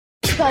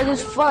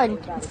because it's fun.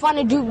 It's fun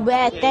to do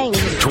bad things.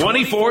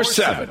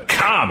 24/7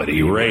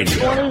 Comedy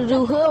Radio. I wanted to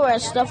do hood rat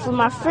stuff with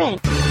my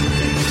friend.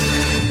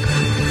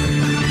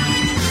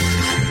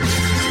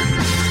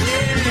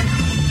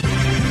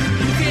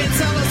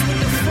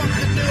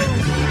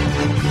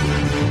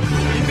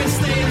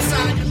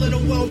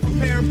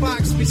 Well-prepared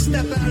box, we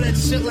step out of that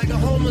shit like a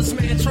homeless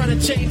man trying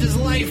to change his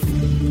life. We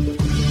do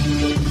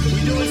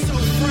it so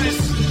fresh,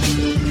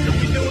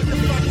 and we do what the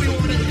fuck we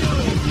want to do.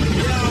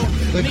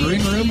 The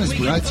Green Room is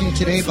brought to you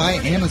today by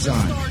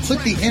Amazon.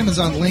 Click the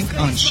Amazon link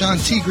on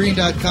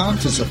SeanTGreen.com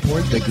to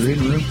support the Green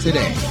Room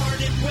today.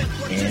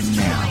 And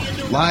now,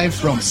 live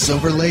from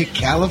Silver Lake,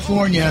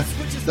 California,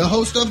 the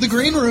host of the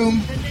Green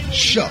Room,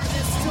 Sean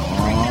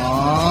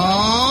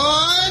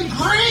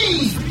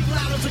Green.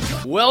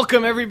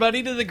 Welcome,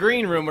 everybody, to the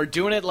Green Room. We're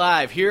doing it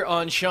live here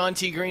on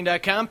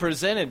SeanTGreen.com,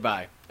 presented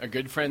by our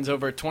good friends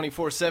over at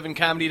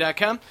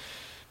 247comedy.com.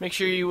 Make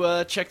sure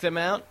you check them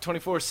out,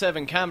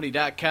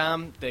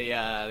 247comedy.com. They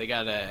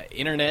got an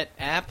internet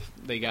app.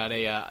 They got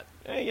a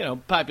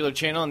popular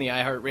channel on the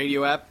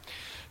iHeartRadio app.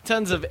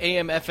 Tons of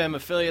AM, FM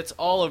affiliates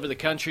all over the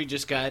country.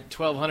 Just got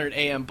 1200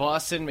 AM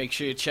Boston. Make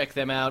sure you check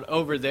them out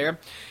over there.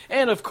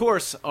 And, of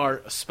course,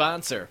 our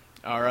sponsor,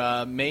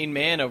 our main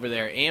man over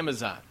there,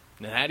 Amazon.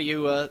 Now, how do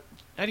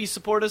you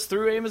support us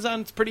through Amazon?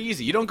 It's pretty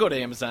easy. You don't go to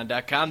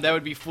Amazon.com. That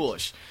would be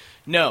foolish.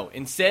 No.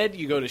 Instead,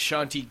 you go to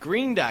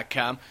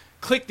SeanTGreen.com,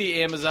 click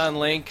the Amazon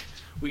link.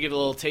 We get a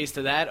little taste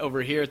of that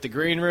over here at the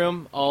Green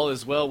Room. All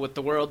is well with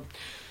the world.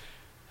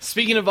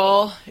 Speaking of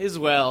all is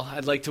well,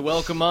 I'd like to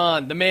welcome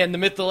on the man, the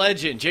myth, the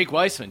legend, Jake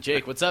Weisman.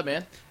 Jake, what's up,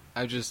 man?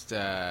 I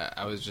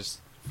was just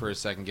for a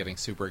second getting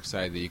super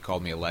excited that you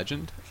called me a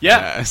legend.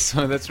 Yeah.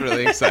 So that's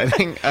really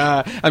exciting.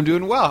 I'm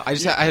doing well. I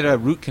had a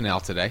root canal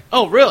today.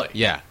 Oh, really?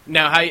 Yeah.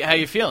 Now, how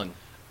you feeling?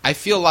 I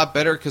feel a lot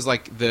better because,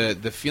 like,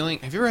 the feeling...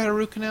 Have you ever had a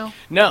root canal?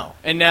 No.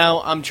 And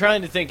now I'm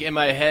trying to think in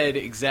my head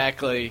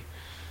exactly...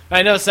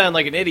 I know I sound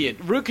like an idiot.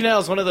 Root canal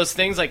is one of those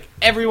things, like,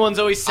 everyone's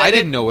always said I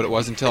didn't know what it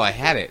was until I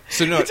had it.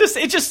 So no, it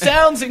just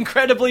sounds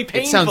incredibly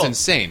painful. It sounds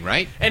insane,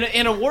 right? And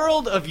in a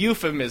world of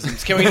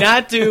euphemisms, can we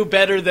not do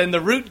better than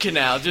the root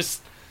canal?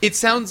 It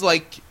sounds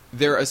like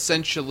they're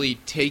essentially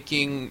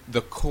taking the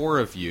core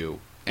of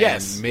you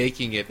and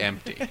making it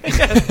empty,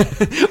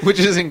 which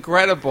is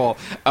incredible.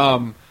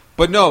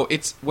 But no,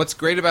 what's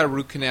great about a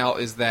root canal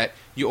is that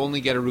you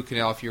only get a root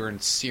canal if you're in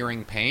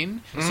searing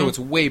pain, so it's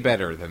way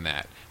better than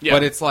that. Yeah.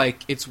 But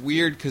it's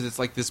weird because it's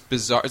like this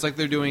bizarre. It's like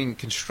they're doing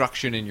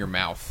construction in your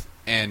mouth,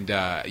 and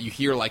you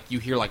hear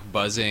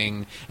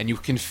buzzing, and you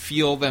can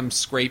feel them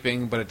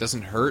scraping, but it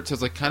doesn't hurt. So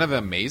it's like kind of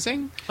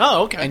amazing.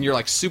 Oh, okay. And you're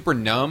like super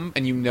numb,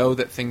 and you know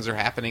that things are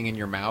happening in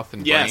your mouth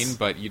and brain,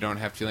 but you don't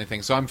have to feel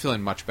anything. So I'm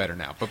feeling much better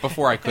now. But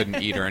before I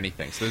couldn't eat or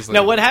anything. So this is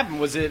now, what happened?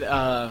 Was it?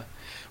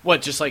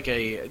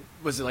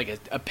 Was it like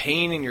a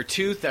pain in your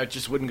tooth that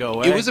just wouldn't go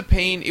away? It was a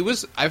pain.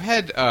 I've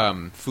had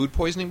food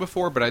poisoning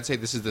before, but I'd say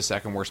this is the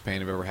second worst pain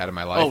I've ever had in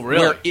my life. Oh,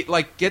 really? Where it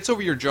like gets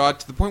over your jaw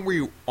to the point where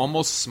you're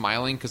almost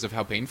smiling because of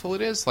how painful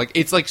it is. Like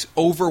it's like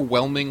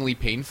overwhelmingly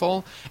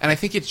painful, and I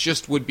think it's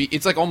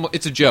like almost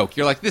it's a joke.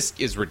 You're like, this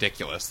is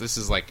ridiculous. This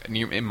is like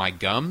in my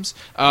gums,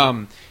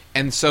 and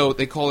so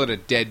they call it a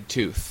dead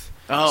tooth.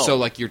 Oh. So,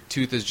 like, your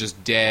tooth is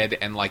just dead,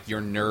 and, like,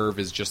 your nerve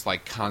is just,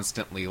 like,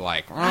 constantly,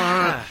 like,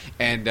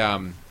 and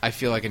I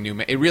feel like a new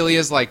man. It really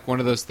is, like,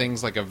 one of those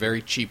things, like, a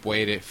very cheap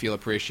way to feel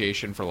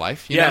appreciation for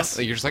life, you know?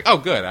 Like, you're just like, oh,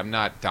 good, I'm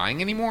not dying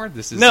anymore?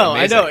 This is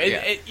amazing.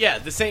 I know.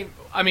 The same,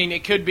 I mean,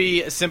 it could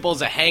be as simple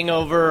as a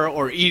hangover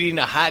or eating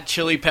a hot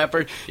chili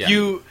pepper. Yeah.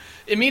 You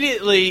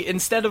immediately,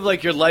 instead of,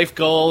 like, your life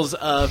goals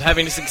of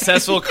having a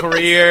successful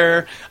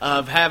career,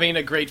 of having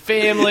a great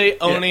family,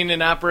 owning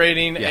and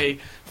operating a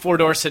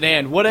four-door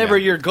sedan, whatever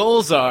your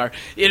goals are,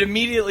 it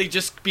immediately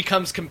just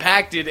becomes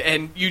compacted,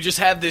 and you just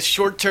have this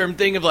short-term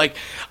thing of, like,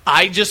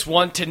 I just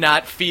want to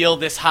not feel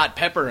this hot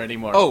pepper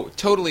anymore. Oh,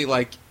 totally.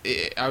 Like,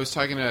 I was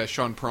talking to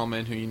Sean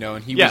Perlman, who you know,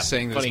 and he was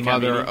saying that his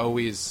mother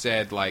always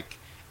said, like,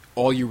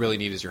 all you really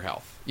need is your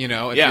health. You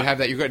know, if you have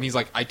that, you're good. And he's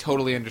like, I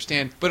totally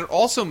understand. But it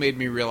also made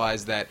me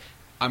realize that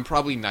I'm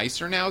probably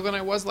nicer now than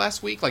I was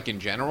last week, like, in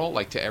general,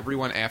 like, to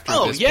everyone after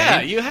this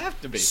pain. You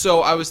have to be. So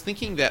I was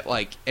thinking that,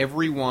 like,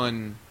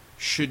 everyone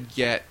should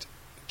get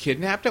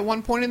kidnapped at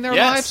one point in their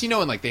lives, you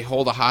know, and like they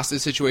hold a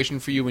hostage situation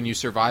for you when you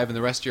survive, and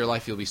the rest of your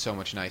life you'll be so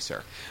much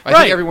nicer. I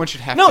think everyone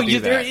should have to do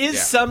that. There is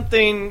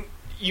something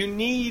you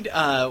need,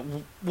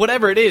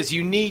 whatever it is,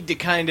 you need to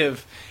kind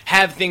of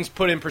have things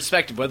put in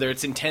perspective, whether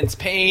it's intense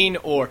pain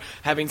or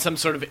having some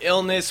sort of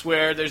illness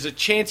where there's a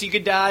chance you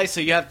could die, so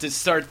you have to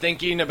start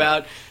thinking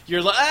about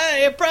your life.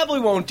 It probably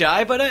won't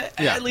die, but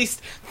at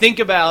least think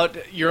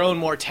about your own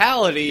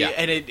mortality,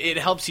 and it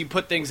helps you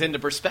put things into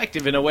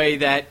perspective in a way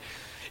that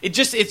it's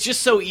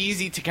just so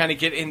easy to kind of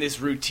get in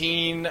this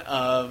routine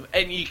of,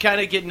 and you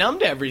kind of get numb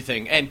to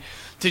everything, and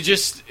to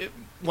just,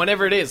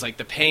 whenever it is, like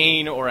the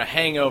pain or a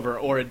hangover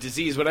or a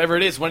disease, whatever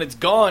it is, when it's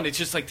gone, it's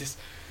just like this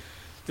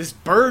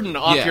burden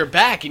off your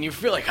back, and you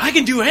feel like, I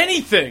can do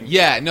anything.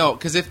 Yeah, no,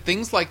 because if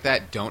things like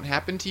that don't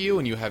happen to you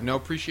and you have no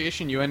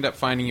appreciation, you end up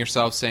finding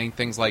yourself saying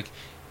things like,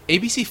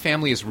 ABC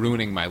Family is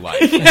ruining my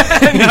life.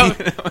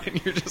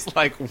 And you're just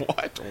like,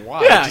 what?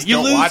 Why? Yeah, just you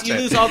don't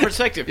lose all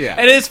perspective. Yeah.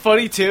 And it's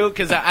funny too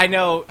because I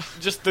know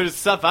just the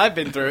stuff I've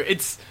been through.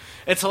 It's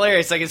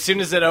hilarious. Like as soon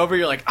as it's over,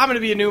 you're like, I'm going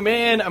to be a new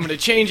man. I'm going to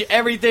change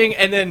everything.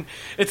 And then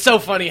it's so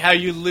funny how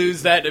you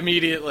lose that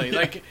immediately. Yeah.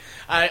 Like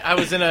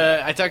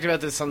I talked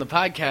about this on the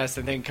podcast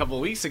I think a couple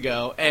of weeks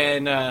ago,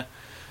 and.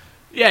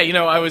 Yeah,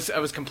 I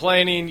was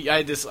complaining. I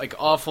had this like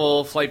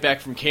awful flight back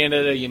from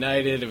Canada,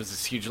 United. It was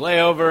this huge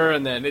layover,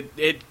 and then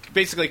it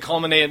basically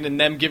culminated in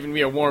them giving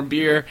me a warm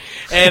beer,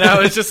 and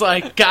I was just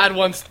like, God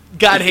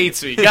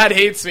hates me, God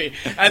hates me.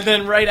 And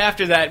then right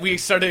after that, we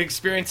started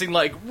experiencing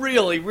like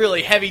really,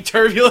 really heavy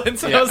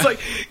turbulence, and I was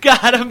like,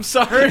 God, I'm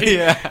sorry,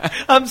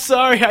 I'm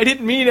sorry, I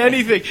didn't mean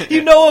anything.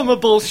 I'm a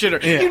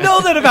bullshitter. You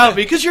know that about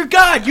me because you're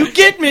God. You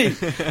get me.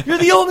 You're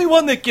the only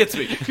one that gets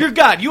me. You're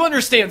God. You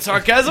understand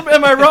sarcasm.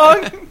 Am I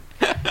wrong?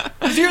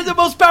 Because you're the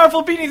most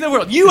powerful being in the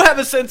world. You have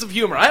a sense of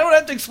humor. I don't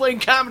have to explain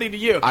comedy to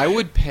you. I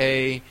would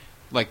pay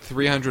like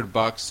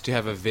 $300 to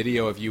have a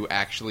video of you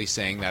actually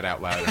saying that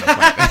out loud.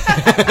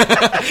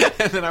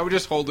 And then I would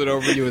just hold it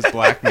over you as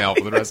blackmail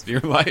for the rest of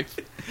your life.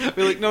 I'd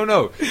be like,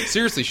 no.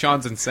 Seriously,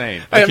 Sean's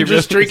insane. Like, I'm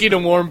just drinking a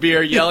warm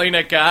beer, yelling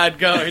at God,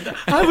 going,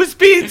 I was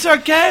being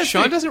sarcastic.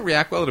 Sean doesn't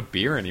react well to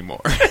beer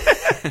anymore.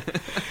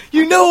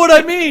 You know what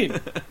I mean.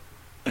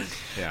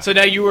 Yeah. So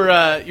now you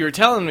were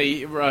telling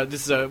me we're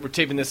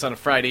taping this on a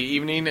Friday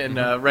evening, and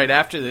right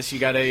after this you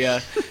got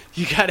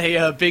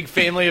a big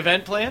family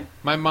event planned.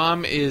 My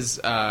mom is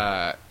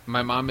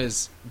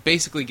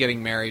basically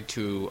getting married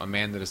to a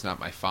man that is not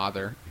my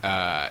father,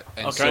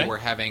 and so we're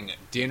having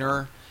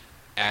dinner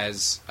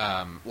as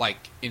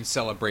like in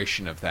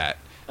celebration of that.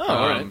 Oh,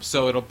 all right.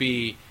 So it'll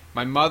be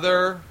my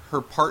mother,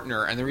 her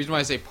partner, and the reason why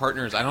I say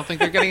partner is I don't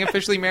think they're getting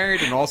officially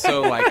married, and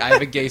also, like, I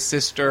have a gay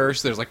sister,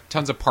 so there's, like,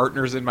 tons of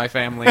partners in my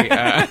family.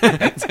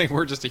 It's like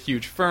we're just a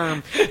huge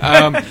firm.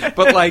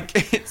 But,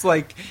 like, it's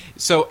like,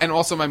 so, and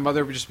also my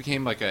mother just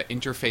became, like, an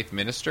interfaith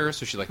minister,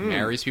 so she, like,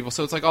 marries people,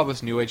 so it's, like, all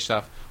this New Age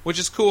stuff, which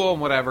is cool and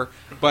whatever,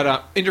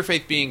 but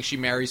interfaith being she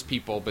marries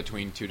people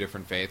between two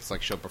different faiths,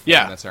 like, she'll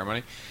perform that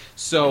ceremony.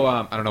 So,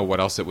 I don't know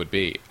what else it would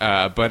be,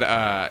 but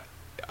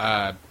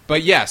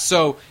yeah,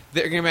 so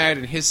they're getting married,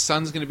 and his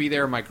son's going to be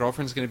there, and my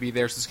girlfriend's going to be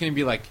there, so it's going to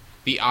be like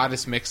the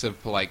oddest mix of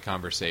polite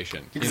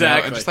conversation.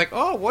 Exactly. And just like,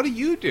 oh, what do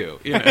you do?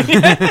 Yeah,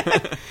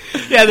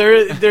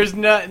 there's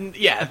nothing.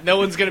 Yeah, no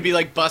one's going to be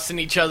like busting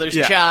each other's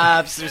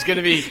chops. There's going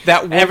to be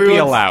that won't be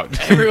allowed.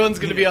 Everyone's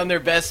going to be on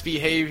their best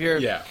behavior.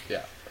 Yeah.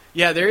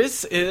 Yeah, there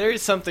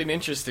is something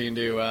interesting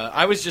to.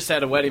 I was just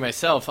at a wedding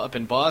myself up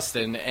in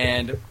Boston,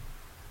 and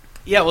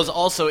it was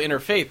also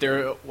interfaith.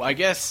 There, I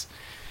guess.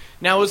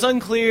 Now, it was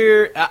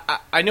unclear.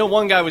 I know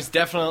one guy was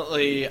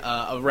definitely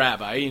a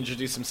rabbi. He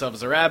introduced himself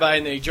as a rabbi,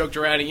 and then he joked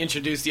around. He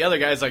introduced the other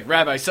guys like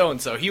Rabbi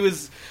so-and-so. He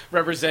was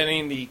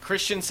representing the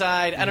Christian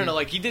side. I don't know.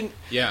 Like, he didn't...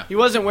 Yeah. He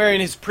wasn't wearing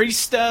his priest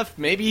stuff.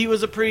 Maybe he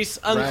was a priest.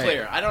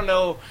 Unclear. Right. I don't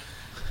know.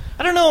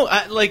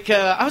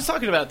 I was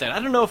talking about that. I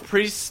don't know if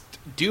priests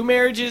do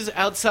marriages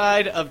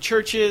outside of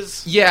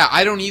churches. Yeah,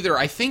 I don't either.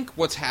 I think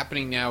what's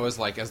happening now is,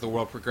 like, as the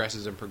world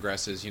progresses,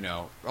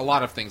 a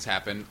lot of things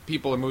happen.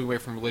 People are moving away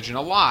from religion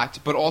a lot,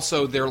 but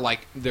also their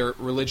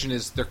religion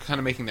is, they're kind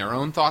of making their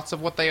own thoughts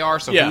of what they are,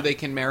 so who they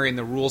can marry and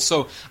the rules.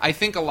 So I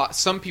think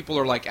some people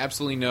are like,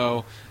 absolutely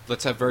no,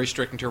 let's have very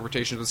strict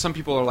interpretations, but some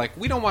people are like,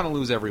 we don't want to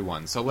lose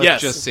everyone, so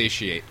let's just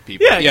satiate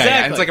people. Yeah,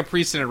 exactly. And it's like a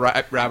priest and a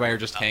rabbi are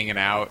just hanging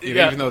out,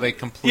 even though they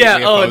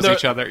completely oppose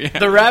each other. Yeah.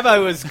 The rabbi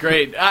was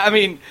great. I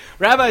mean,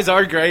 rabbis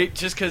are great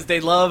just because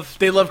they love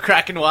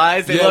cracking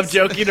wise. They love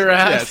joking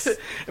around. Yes.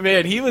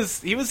 Man, he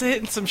was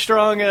hitting some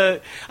strong.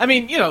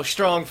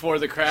 Strong for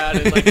the crowd.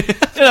 And like,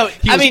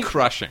 he was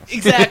crushing.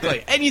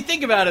 Exactly. And you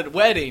think about it,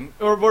 wedding,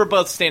 or we're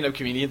both stand-up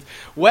comedians.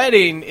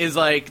 Wedding is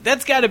like,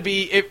 that's got to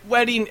be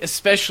wedding,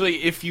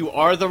 especially if you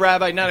are the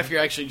rabbi, not if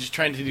you're actually just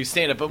trying to do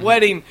stand-up, but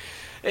wedding.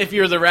 If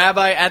you're the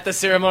rabbi at the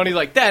ceremony,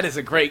 like, that is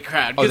a great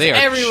crowd. Oh, they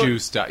are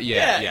juiced up.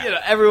 Yeah.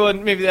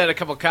 Everyone, maybe they had a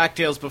couple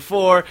cocktails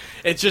before.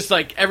 It's just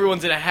like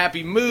everyone's in a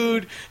happy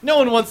mood. No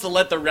one wants to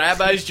let the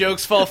rabbi's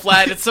jokes fall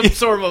flat. It's some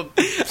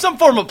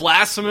form of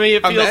blasphemy,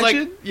 it feels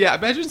like. Yeah,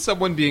 imagine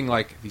someone being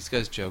like, these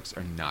guys' jokes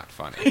are not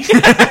funny.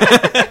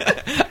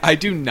 I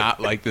do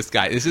not like this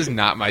guy. This is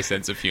not my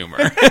sense of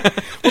humor.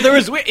 Well,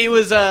 this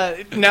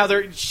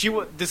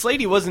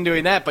lady wasn't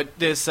doing that, but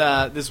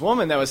this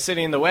woman that was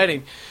sitting in the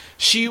wedding,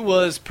 she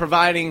was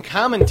providing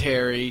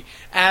commentary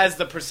as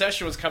the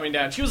procession was coming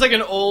down. She was like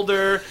an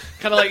older,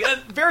 kind of like a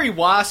very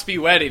waspy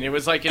wedding. It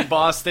was like in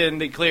Boston.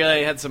 They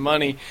clearly had some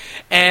money,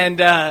 and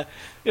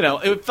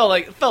it felt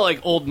like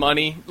old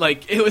money.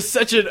 Like, it was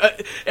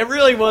it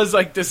really was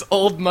like this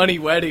old money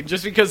wedding,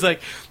 just because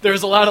like there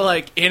was a lot of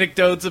like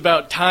anecdotes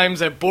about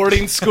times at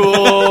boarding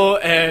school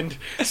and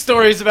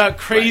stories about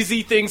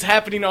crazy things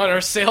happening on our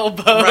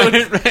sailboat.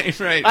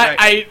 Right.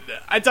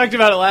 I talked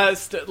about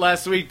it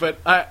last week, but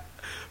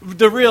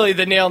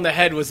the nail in the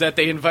head was that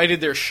they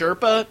invited their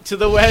Sherpa to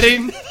the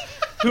wedding,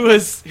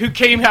 who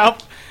came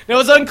out. And it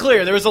was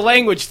unclear. There was a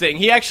language thing.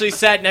 He actually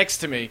sat next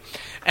to me,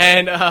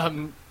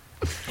 and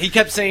he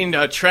kept saying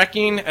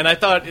trekking, and I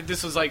thought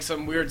this was like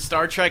some weird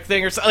Star Trek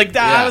thing or something. Like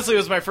that honestly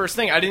was my first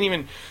thing. I didn't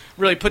even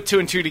really put two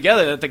and two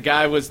together that the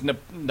guy was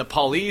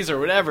Nepalese or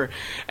whatever.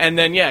 And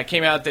then, it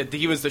came out that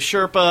he was the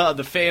Sherpa of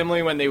the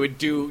family when they would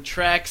do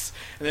treks,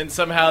 and then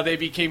somehow they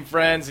became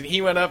friends, and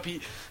he went up.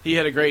 He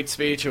had a great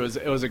speech. It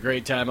was a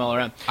great time all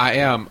around. I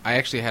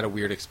actually had a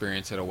weird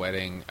experience at a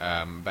wedding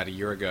about a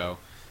year ago.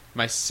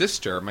 My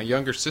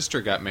younger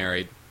sister got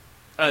married.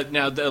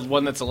 Now, the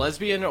one that's a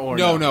lesbian, or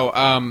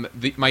no?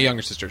 My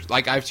younger sisters.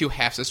 Like, I have two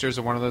half sisters,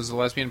 and one of those is a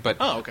lesbian. But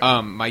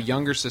my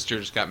younger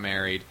sisters got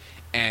married,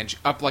 and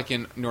up like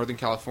in Northern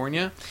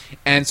California,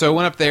 and so I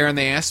went up there, and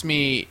they asked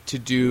me to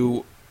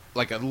do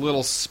like a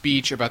little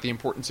speech about the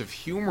importance of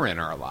humor in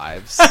our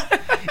lives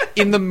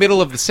in the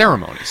middle of the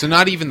ceremony. So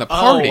not even the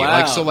party. Oh,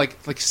 wow.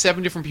 Like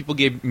 7 different people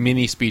gave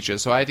mini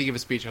speeches. So I had to give a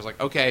speech. I was like,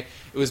 okay,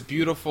 it was a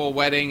beautiful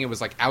wedding. It was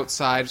like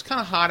outside. It was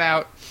kind of hot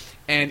out.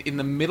 And in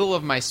the middle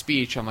of my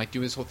speech, I'm like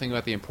doing this whole thing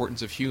about the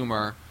importance of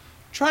humor,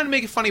 trying to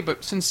make it funny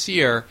but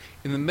sincere.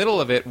 In the middle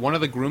of it, one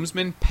of the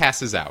groomsmen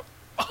passes out.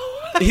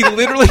 He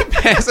literally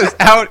passes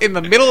out in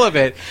the middle of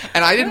it,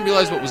 and I didn't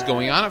realize what was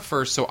going on at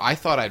first, so I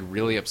thought I'd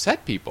really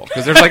upset people.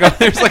 Because there's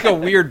like a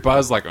weird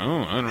buzz, like, oh,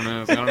 I don't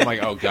know. And I'm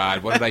like, oh,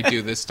 God, what did I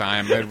do this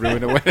time? I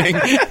ruined a wedding.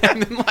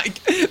 And then,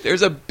 like,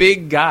 there's a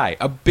big guy.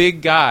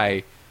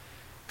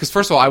 Because,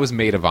 first of all, I was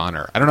maid of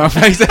honor. I don't know if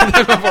I said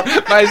that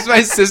before.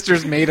 My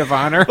sister's maid of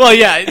honor. Well,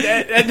 yeah,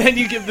 and then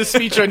you give the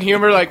speech on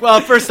humor, like,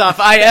 well, first off,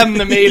 I am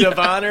the maid of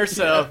honor,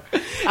 so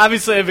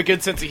obviously I have a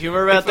good sense of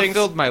humor about things.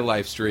 Fulfilled my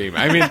life's dream.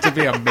 I mean, to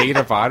be a maid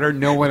of honor,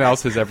 no one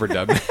else has ever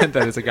done that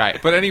is a guy.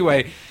 But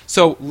anyway,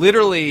 so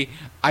literally,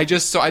 I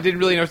didn't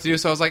really know what to do,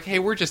 so I was like, hey,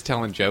 we're just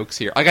telling jokes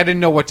here. Like, I didn't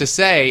know what to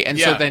say, and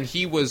so then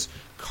he was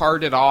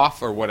carted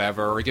off or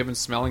whatever, or given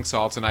smelling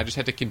salts, and I just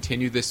had to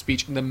continue this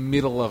speech in the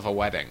middle of a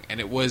wedding. And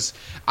it was,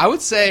 I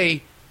would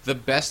say, the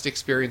best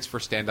experience for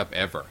stand-up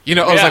ever. You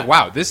know, I was like,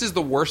 wow, this is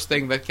the worst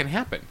thing that can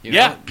happen. You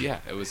know? Yeah,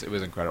 it was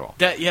incredible.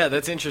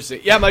 That's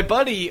interesting. Yeah, my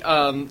buddy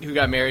who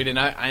got married, and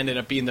I ended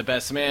up being the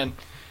best man.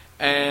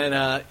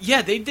 And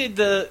they did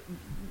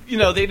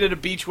they did a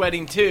beach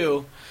wedding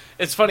too.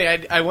 It's funny,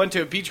 I went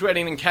to a beach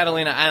wedding in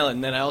Catalina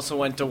Island, then I also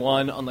went to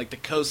one on, like, the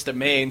coast of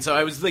Maine. So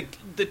I was, like,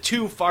 the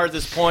two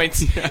farthest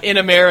points in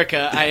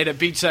America. I had a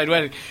beachside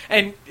wedding.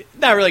 And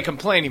not really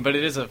complaining, but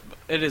it is a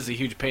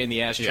huge pain in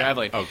the ass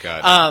traveling. Oh,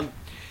 God.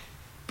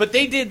 But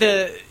they did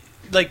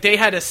they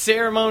had a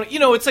ceremony. You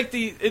know, it's like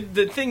the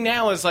thing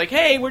now is like,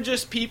 hey, we're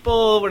just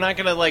people. We're not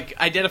going to, like,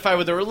 identify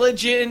with a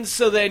religion.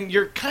 So then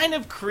you're kind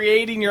of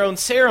creating your own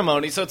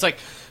ceremony. So it's like,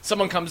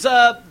 someone comes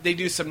up, they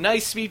do some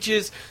nice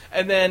speeches,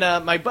 and then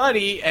my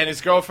buddy and his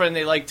girlfriend,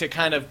 they like to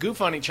kind of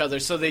goof on each other.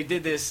 So they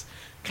did this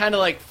kind of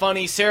like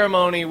funny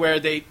ceremony where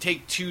they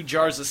take 2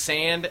 jars of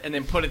sand and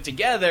then put it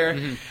together,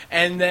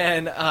 and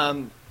then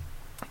I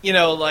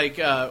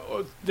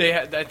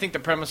think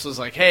the premise was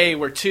like, hey,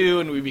 we're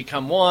 2 and we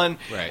become 1,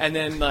 right. And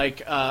then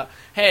like,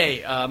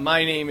 hey,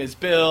 my name is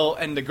Bill,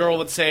 and the girl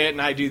would say it,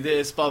 and I do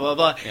this, blah blah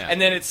blah,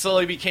 and then it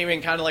slowly became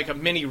kind of like a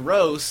mini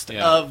roast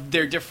of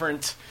their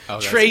different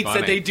traits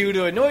that they do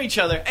to annoy each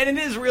other, and it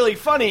is really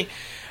funny.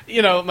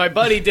 You know, my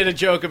buddy did a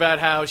joke about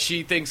how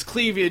she thinks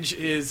cleavage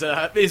is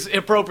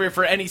appropriate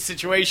for any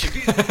situation.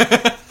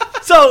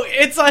 So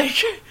it's like,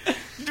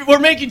 we're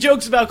making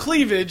jokes about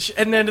cleavage,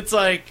 and then it's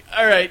like,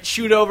 all right,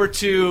 shoot over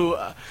to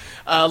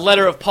a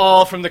letter of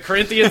Paul from the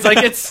Corinthians. Like,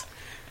 it's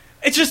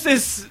just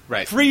this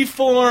free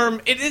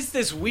form. It is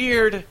this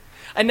weird.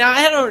 And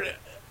now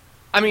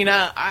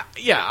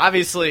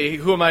obviously,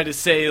 who am I to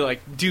say,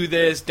 like, do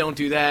this, don't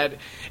do that?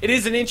 It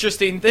is an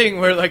interesting thing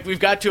where, like, we've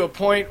got to a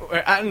point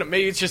where, I don't know,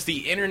 maybe it's just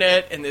the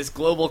internet and this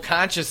global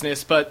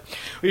consciousness, but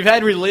we've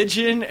had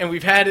religion and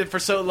we've had it for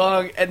so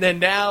long, and then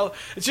now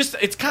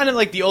it's kind of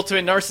like the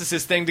ultimate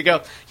narcissist thing to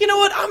go, you know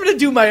what, I'm going to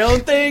do my own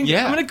thing.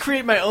 Yeah. I'm going to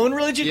create my own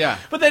religion. Yeah.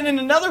 But then in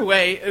another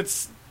way,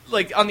 it's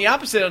like on the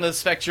opposite end of the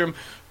spectrum,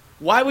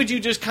 why would you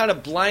just kind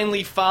of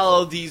blindly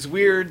follow these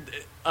weird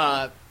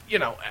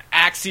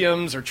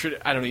axioms or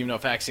I don't even know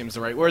if axiom is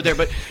the right word there,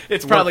 but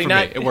it's probably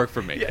not. It worked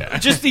for me. Yeah.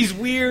 Just these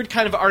weird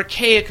kind of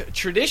archaic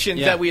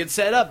traditions that we had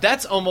set up.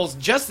 That's almost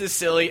just as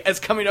silly as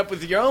coming up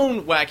with your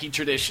own wacky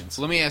traditions.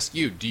 So let me ask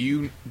you: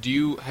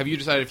 have you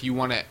decided if you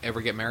want to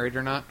ever get married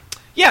or not?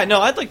 Yeah,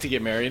 no, I'd like to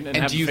get married and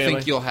have do you a family.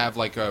 think you'll have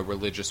like a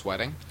religious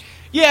wedding?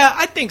 Yeah,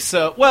 I think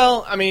so.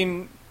 Well, I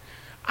mean,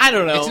 I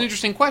don't know. It's an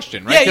interesting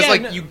question, right?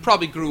 Because you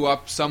probably grew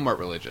up somewhat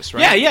religious,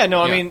 right? Yeah.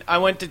 I mean, I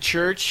went to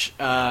church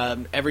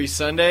every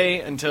Sunday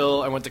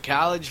until I went to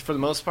college for the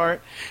most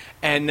part.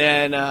 And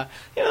then,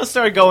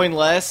 started going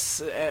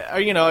less.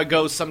 I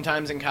go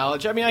sometimes in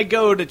college. I mean, I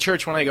go to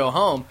church when I go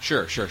home.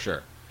 Sure.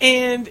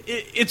 And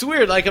it's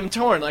weird. Like, I'm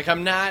torn. Like,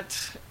 I'm not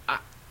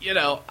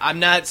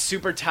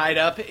super tied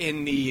up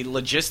in the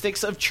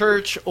logistics of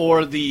church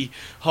or the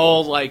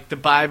whole, like, the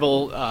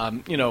Bible,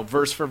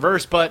 verse for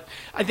verse. But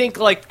I think,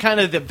 like, kind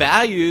of the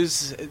value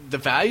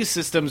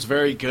system's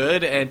very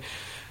good. And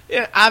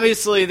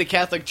obviously the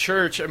Catholic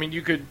Church, I mean,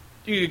 you could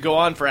you could go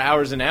on for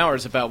hours and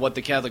hours about what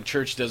the Catholic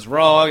Church does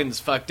wrong and is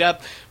fucked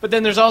up. But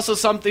then there's also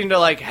something to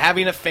like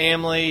having a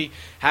family,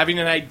 having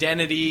an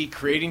identity,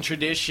 creating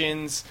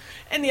traditions,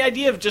 and the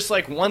idea of just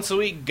like once a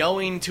week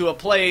going to a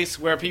place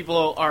where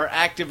people are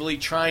actively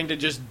trying to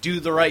just do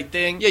the right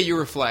thing. Yeah, you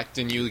reflect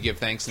and you give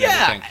thanks and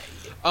everything.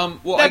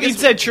 Well, that being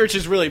said, church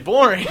is really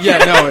boring. Yeah,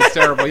 no, it's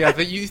terrible. Yeah,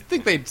 but you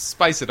think they'd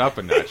spice it up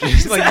a notch.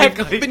 Like,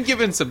 you've been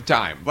given some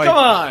time. Like, come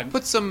on.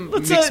 Put some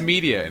mixed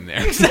media in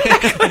there.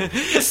 Exactly.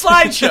 A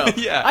slideshow.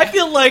 Yeah. I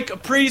feel like a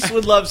priest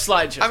would love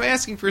slideshows. I'm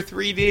asking for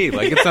 3D.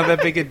 Like, it's not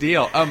that big a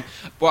deal.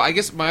 Well, I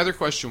guess my other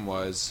question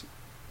was,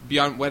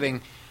 beyond wedding,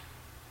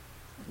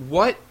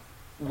 what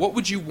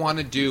would you want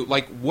to do?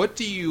 Like, what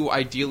do you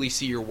ideally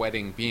see your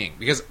wedding being?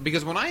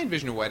 Because when I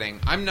envision a wedding,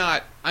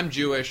 I'm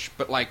Jewish,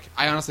 but like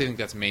I honestly think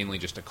that's mainly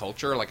just a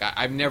culture. Like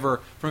I've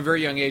never, from a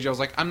very young age, I was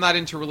like, I'm not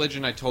into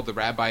religion. I told the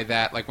rabbi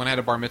that. Like when I had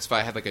a bar mitzvah,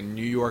 I had like a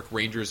New York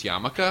Rangers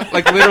yarmulke.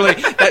 Like literally,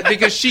 that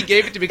because she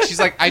gave it to me. She's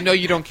like, I know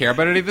you don't care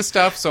about any of this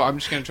stuff, so I'm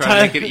just going to try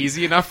to make it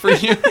easy enough for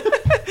you.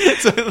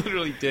 So I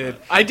literally did.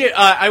 I did.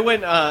 I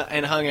went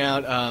and hung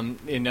out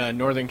in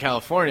Northern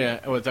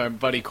California with our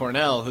buddy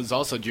Cornell, who's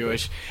also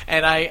Jewish,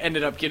 and I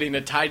ended up getting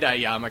a tie-dye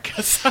yarmulke.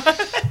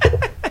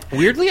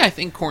 Weirdly, I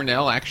think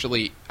Cornell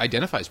actually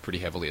identifies pretty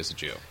heavily as a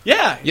Jew.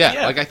 Yeah.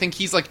 Like I think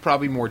he's like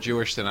probably more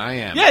Jewish than I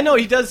am. Yeah, no,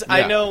 he does. Yeah.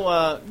 I know.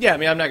 I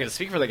mean, I'm not going to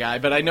speak for the guy,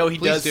 but I know he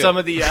Please does do. some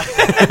of the.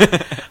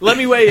 Let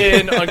me weigh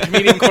in on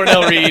comedian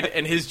Cornell Reed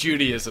and his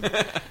Judaism.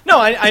 No,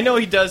 I know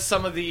he does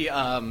some of the.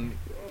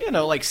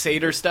 Like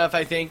Seder stuff,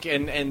 I think,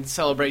 and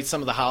celebrate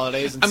some of the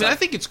holidays and I mean, stuff. I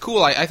think it's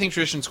cool. I think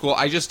tradition's cool.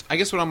 I guess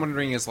what I'm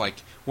wondering is, like,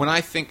 when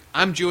I think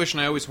I'm Jewish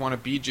and I always want to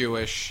be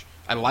Jewish,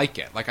 I like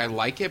it. Like, I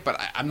like it, but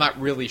I'm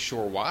not really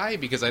sure why,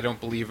 because I don't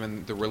believe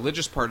in the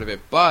religious part of it.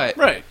 But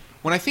right.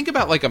 When I think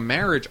about, like, a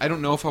marriage, I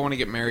don't know if I want to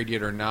get married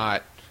yet or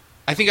not.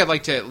 I think I'd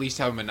like to at least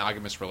have a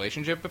monogamous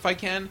relationship if I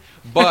can,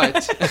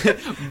 but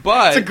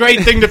it's a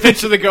great thing to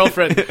pitch to the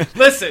girlfriend.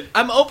 Listen,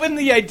 I'm open to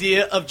the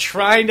idea of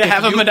trying to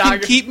have a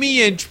monogamous. Keep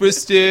me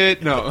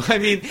interested. No, I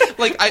mean,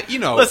 like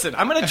Listen,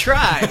 I'm gonna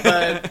try,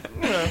 but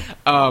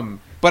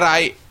but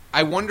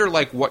I wonder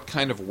like what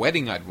kind of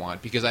wedding I'd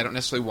want because I don't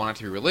necessarily want it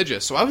to be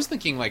religious. So I was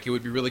thinking like it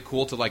would be really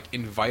cool to like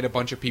invite a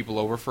bunch of people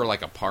over for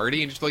like a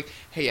party and just be like,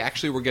 hey,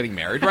 actually we're getting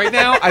married right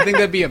now. I think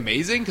that'd be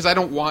amazing because I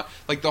don't want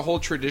like the whole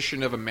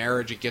tradition of a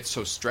marriage. It gets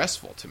so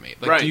stressful to me.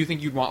 Like, right. Do you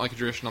think you'd want like a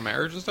traditional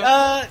marriage and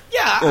stuff?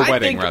 Yeah, or I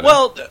wedding think, rather.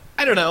 Well,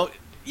 I don't know.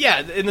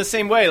 Yeah, in the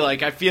same way,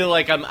 like, I feel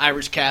like I'm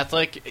Irish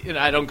Catholic, and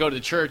I don't go to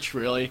church,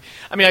 really.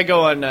 I mean, I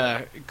go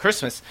on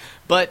Christmas,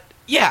 but,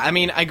 yeah, I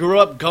mean, I grew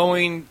up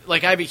going,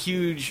 like, I have a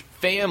huge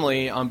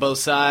family on both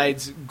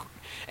sides,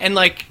 and,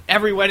 like,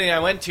 every wedding I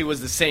went to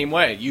was the same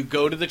way. You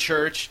go to the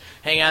church,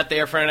 hang out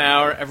there for an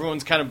hour,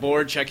 everyone's kind of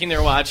bored, checking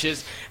their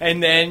watches,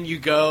 and then you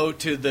go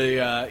to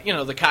the,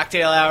 the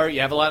cocktail hour,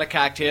 you have a lot of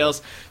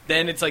cocktails,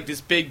 then it's like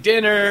this big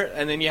dinner,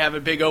 and then you have a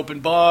big open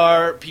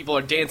bar, people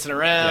are dancing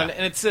around,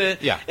 and it's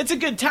a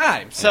good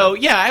time. So,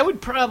 yeah, I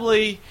would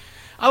probably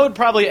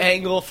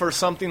angle for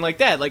something like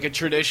that, like a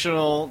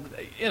traditional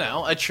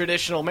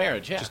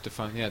marriage. Yeah, Just to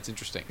fun. Yeah, it's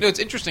interesting. No, it's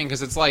interesting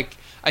because it's like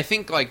I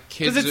think like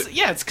kids.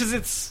 It's because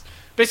it's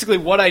basically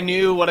what I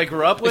knew, what I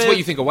grew up with. It's what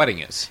you think a wedding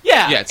is.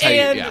 Yeah, It's how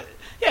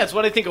it's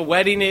what I think a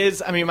wedding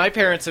is. I mean, my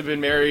parents have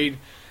been married.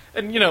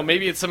 And,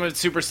 maybe it's some of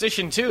it's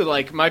superstition, too.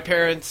 Like, my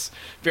parents,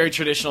 very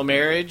traditional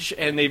marriage,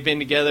 and they've been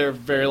together a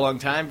very long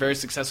time, very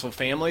successful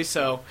family.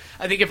 So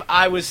I think if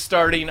I was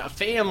starting a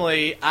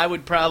family, I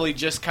would probably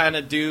just kind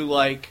of do,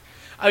 like,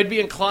 I would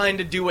be inclined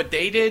to do what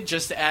they did,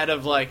 just out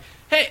of, like,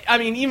 hey, I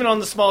mean, even on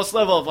the smallest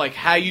level of, like,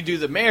 how you do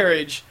the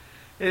marriage,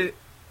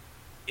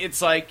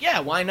 it's like,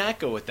 yeah, why not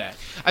go with that?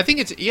 I think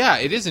it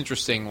is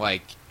interesting,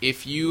 like,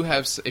 if you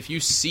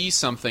see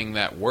something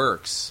that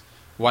works,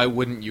 why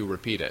wouldn't you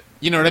repeat it?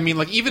 You know what I mean?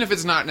 Like, even if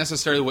it's not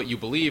necessarily what you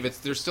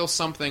believe, there's still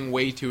something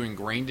way too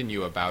ingrained in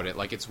you about it.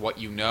 Like, it's what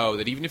you know,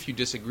 that even if you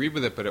disagreed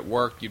with it but it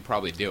worked, you'd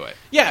probably do it.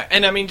 Yeah,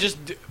 and I mean, just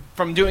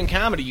from doing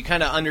comedy, you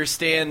kind of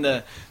understand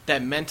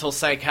that mental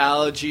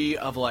psychology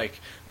of, like,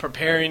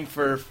 preparing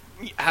for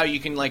how you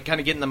can, like,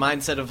 kind of get in the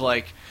mindset of,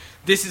 like,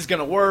 this is going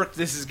to work,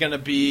 this is going to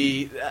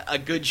be a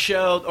good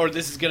show, or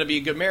this is going to be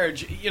a good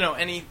marriage,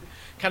 any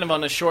kind of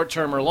on a short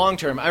term or long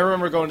term. I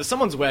remember going to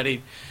someone's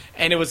wedding,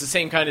 and it was the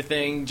same kind of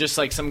thing, just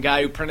like some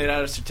guy who printed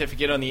out a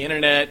certificate on the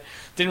internet,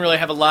 didn't really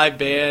have a live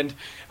band,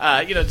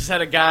 just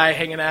had a guy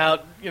hanging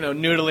out,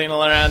 noodling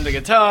around the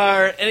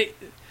guitar, and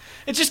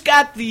it just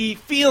got the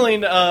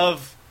feeling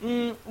of,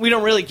 we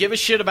don't really give a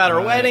shit about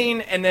our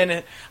wedding, and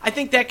then I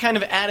think that kind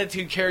of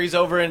attitude carries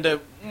over into,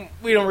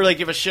 we don't really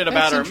give a shit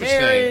about our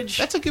marriage.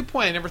 That's a good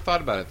point. I never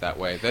thought about it that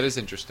way. That is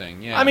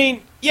interesting, yeah. I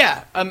mean,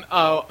 yeah,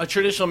 a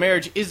traditional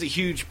marriage is a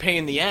huge pain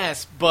in the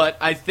ass, but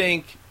I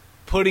think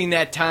putting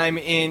that time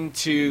in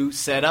to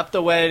set up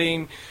the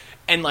wedding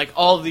and, like,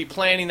 all the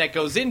planning that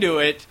goes into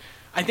it,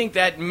 I think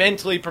that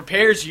mentally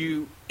prepares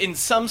you in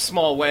some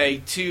small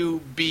way to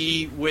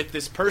be with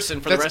this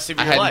person for the rest of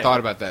your life. I hadn't thought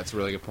about that. It's a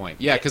really good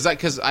point. Yeah, because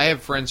I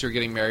have friends who are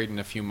getting married in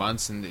a few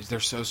months, and they're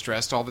so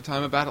stressed all the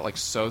time about it, like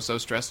so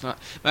stressed. In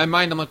my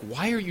mind, I'm like,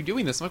 why are you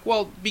doing this? I'm like,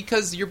 well,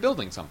 because you're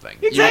building something.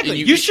 Exactly.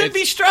 You should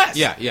be stressed.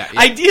 Yeah.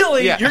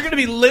 Ideally, you're going to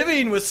be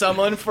living with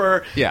someone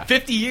for Yeah.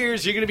 50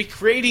 years. You're going to be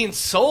creating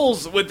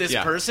souls with this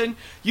person.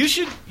 You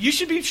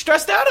should be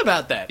stressed out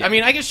about that. Yeah. I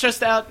mean, I get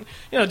stressed out,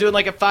 doing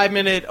like a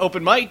 5-minute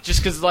open mic just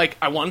because, like,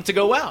 I want it to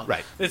go well.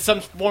 Right. It's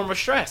some form of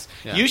stress.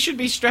 Yeah. You should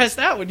be stressed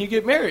out when you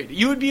get married.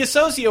 You would be a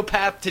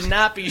sociopath to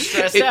not be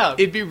stressed out.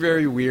 It'd be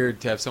very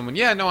weird to have someone,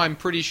 I'm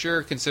pretty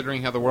sure,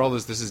 considering how the world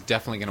is, this is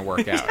definitely going to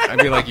work out. I'd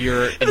be like,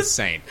 you're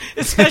insane.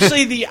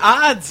 Especially the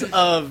odds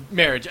of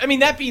marriage. I mean,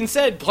 that being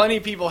said, plenty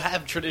of people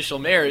have traditional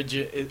marriage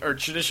or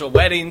traditional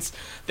weddings.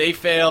 They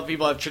fail.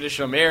 People have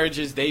traditional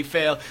marriages. They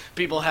fail.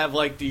 People have,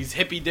 like, these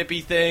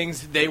hippy-dippy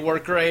things. They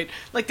work great.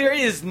 Like, there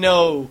is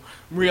no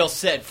real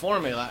set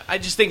formula. I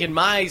just think in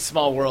my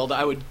small world,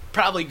 I would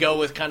probably go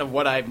with kind of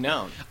what I've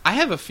known. I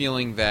have a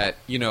feeling that,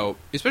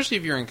 especially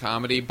if you're in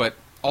comedy, but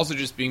also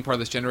just being part of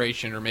this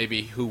generation, or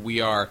maybe who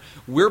we are,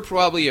 we're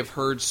probably have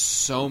heard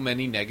so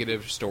many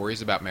negative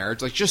stories about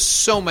marriage. Like, just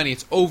so many.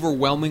 It's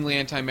overwhelmingly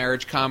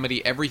anti-marriage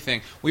comedy,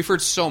 everything. We've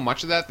heard so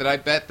much of that I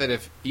bet that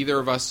if either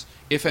of us,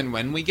 if and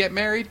when we get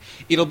married,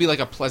 it'll be like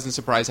a pleasant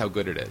surprise how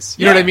good it is.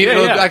 You know what I mean?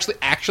 It'll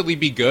actually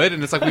be good,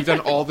 and it's like we've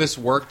done all this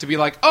work to be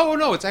like, oh,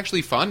 no, it's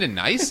actually fun and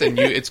nice, and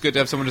it's good to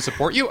have someone to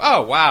support you.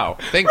 Oh, wow.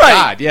 Thank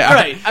God. Yeah.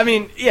 Right. I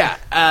mean,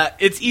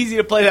 it's easy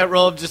to play that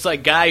role of just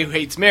like guy who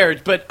hates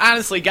marriage, but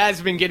honestly, guys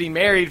have been getting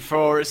married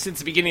since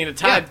the beginning of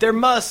time. Yeah. There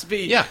must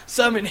be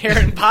some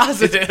inherent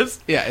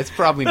positives. It's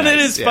probably but nice. It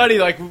is funny,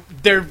 like,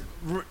 they're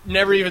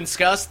never even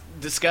discuss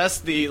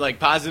the, like,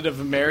 positive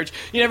of marriage.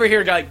 You never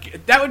hear a guy.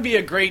 That would be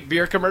a great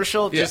beer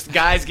commercial. Just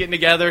guys getting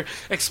together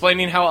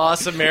explaining how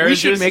awesome marriage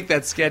is. We should make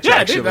that sketch. Yeah,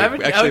 actually, dude, that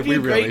would we be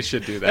really great,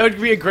 should do that. That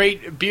would be a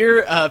great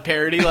beer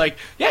parody. Like,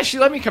 she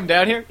let me come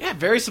down here. Yeah,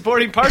 very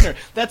supporting partner.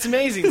 That's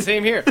amazing.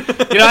 Same here.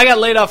 I got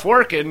laid off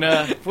work, and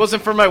if it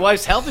wasn't for my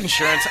wife's health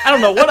insurance, I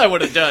don't know what I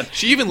would have done.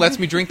 She even lets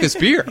me drink this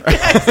beer.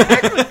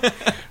 Exactly.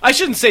 I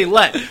shouldn't say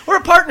let. We're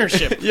a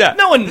partnership. Yeah.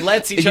 No one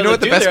lets each other do You know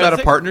what the best their about own a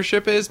thing?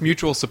 Partnership is?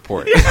 Mutual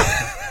support.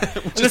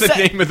 Which is the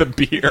name of the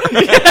beer.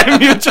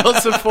 Mutual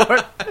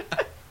support.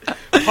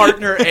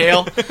 Partner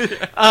ale.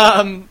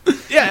 And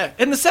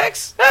the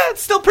sex,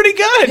 it's still pretty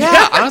good.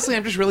 Yeah, honestly,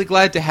 I'm just really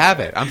glad to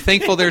have it. I'm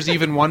thankful there's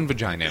even one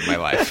vagina in my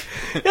life.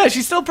 Yeah,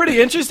 she's still pretty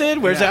interested,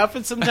 wears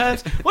outfits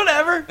sometimes.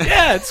 Whatever.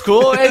 Yeah, it's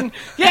cool. And,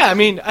 I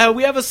mean,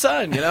 we have a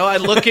son, I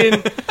look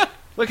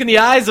in the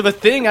eyes of a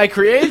thing I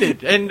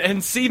created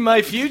and see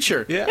my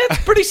future. Yeah.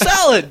 It's pretty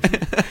solid.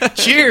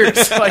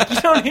 Cheers. Like,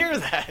 you don't hear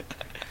that.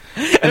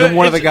 And then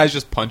one of the guys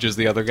just punches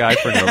the other guy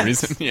for no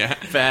reason. Yeah.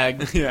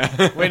 Fag.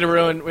 Yeah. Way to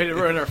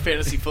ruin our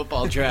fantasy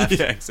football draft.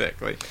 Yeah,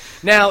 exactly.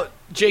 Now,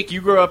 Jake,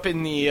 you grew up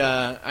in the,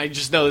 I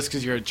just know this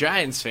because you're a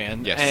Giants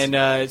fan. Yes.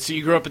 And so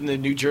you grew up in the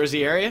New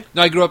Jersey area?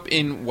 No, I grew up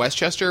in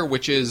Westchester,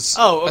 which is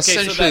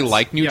essentially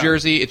like New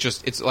Jersey.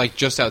 It's like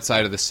just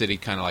outside of the city,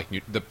 kind of like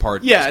the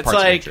part. Yeah, it's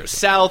like of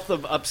south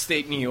of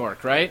upstate New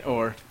York, right?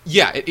 Or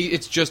yeah,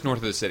 it's just north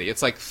of the city.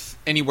 It's like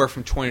anywhere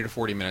from 20 to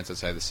 40 minutes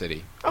outside the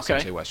city. Okay.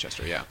 Essentially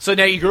Westchester, yeah. So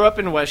now you grew up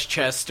in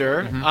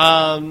Westchester.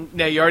 Mm-hmm.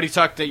 Now you already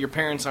talked that your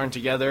parents aren't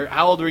together.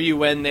 How old were you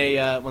when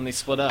they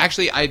split up?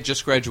 Actually, I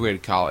just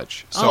graduated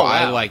college,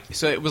 so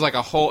so it was like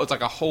a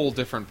whole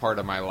different part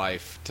of my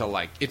life.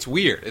 It's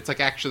weird. It's like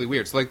actually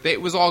weird. So like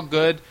it was all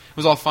good. It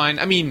was all fine.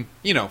 I mean,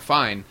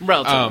 fine.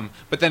 Relatively.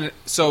 But then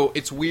so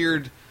it's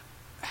weird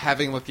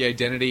having like the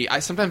identity.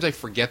 Sometimes I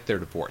forget they're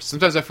divorced.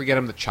 Sometimes I forget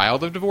I'm the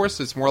child of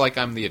divorce. It's more like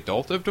I'm the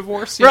adult of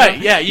divorce. Right?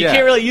 Yeah. You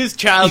can't really use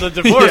child of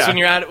divorce when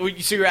you're out.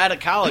 So you're out of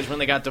college when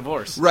they got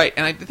divorced. Right.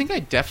 And I think I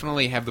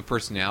definitely have the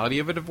personality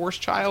of a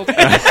divorced child, but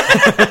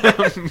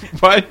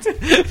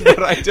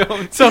I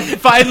don't. So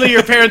finally,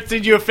 your parents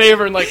did you a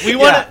favor and like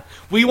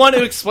we want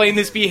to explain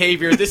this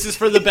behavior. This is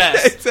for the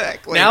best.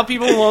 Exactly. Now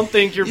people won't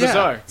think you're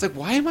bizarre. It's like,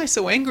 why am I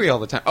so angry all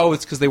the time? Oh,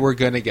 it's because they were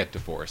going to get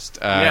divorced.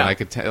 And I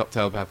could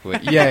telepathically.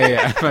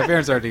 Yeah. My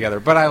parents are together,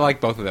 but I like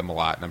both of them a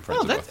lot, and I'm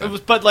friends with both of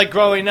them. But like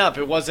growing up,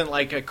 it wasn't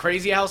like a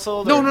crazy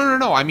household? No.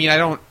 I mean, I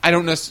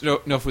don't necessarily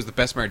know if it was the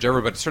best marriage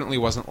ever, but it certainly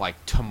wasn't like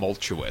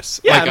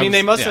tumultuous. Yeah, I mean,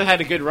 they must have had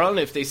a good run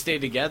if they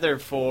stayed together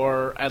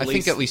for I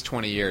think at least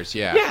 20 years,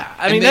 yeah. Yeah,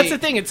 I mean, that's the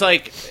thing. It's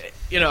like,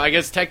 I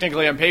guess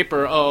technically on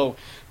paper,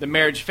 the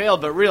marriage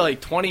failed, but really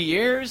 20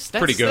 years?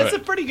 That's pretty good. That's a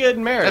pretty good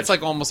marriage. That's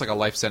like almost like a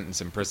life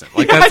sentence in prison.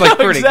 Like that's like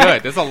pretty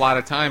good. That's a lot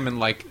of time, and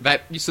like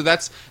that. So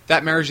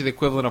that marriage is the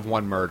equivalent of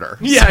one murder.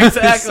 Yeah,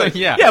 exactly. So,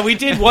 yeah, we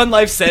did one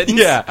life sentence.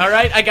 Yeah, all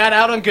right. I got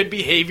out on good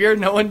behavior.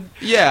 No one.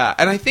 Yeah,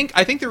 and I think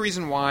the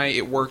reason why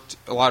it worked,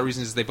 a lot of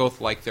reasons, is they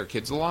both like their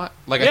kids a lot.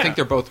 Like I think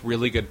they're both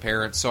really good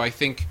parents. So I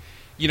think,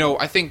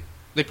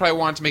 they probably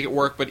wanted to make it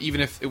work, but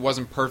even if it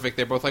wasn't perfect,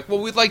 they're both like, well,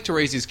 we'd like to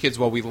raise these kids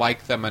while we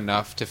like them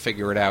enough to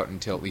figure it out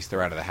until at least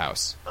they're out of the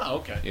house. Oh,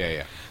 okay.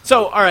 Yeah.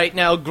 So, all right,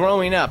 now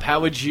growing up,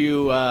 how would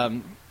you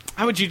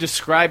How would you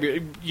describe you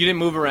didn't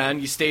move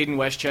around? You stayed in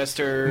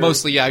Westchester?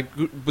 Mostly, yeah.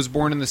 I was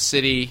born in the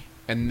city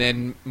and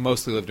then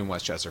mostly lived in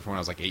Westchester from when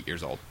I was like 8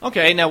 years old.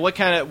 Okay, now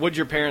what'd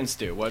your parents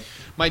do? What?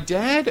 My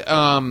dad,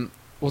 well,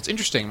 it's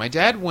interesting. My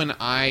dad, when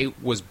I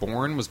was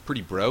born, was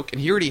pretty broke,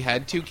 and he already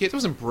had 2 kids. It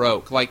wasn't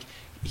broke. Like,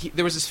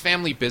 there was this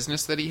family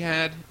business that he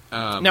had.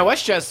 Now,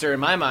 Westchester, in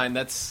my mind,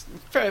 that's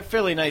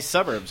fairly nice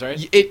suburbs,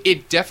 right?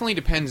 It definitely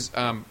depends.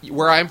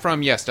 Where I'm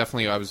from, yes,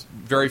 definitely. I was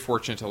very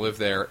fortunate to live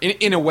there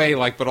in a way,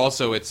 like, but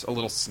also it's a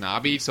little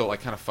snobby, so it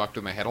like kind of fucked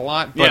with my head a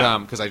lot. But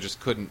because I just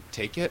couldn't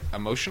take it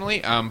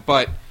emotionally.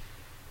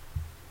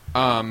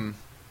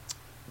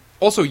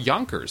 Also,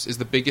 Yonkers is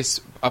the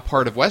biggest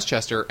part of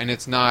Westchester, and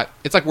it's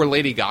like where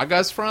Lady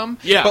Gaga's from.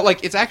 Yeah. But,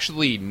 like, it's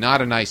actually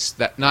not nice.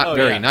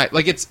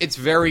 Like, it's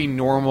very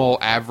normal,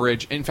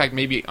 average. In fact,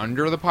 maybe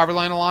under the poverty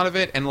line, a lot of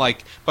it. And,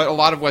 like, but a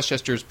lot of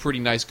Westchester is pretty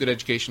nice, good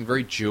education,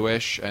 very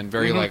Jewish, and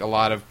very, like, a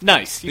lot of...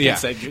 Nice. You can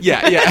say Jewish.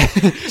 Yeah.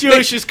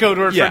 Jewish is code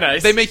word for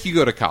nice. They make you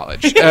go to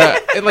college.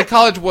 And, like,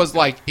 college was,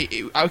 like...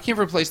 I came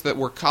from a place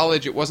where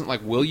college, it wasn't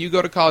like, will you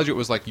go to college? It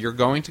was like, you're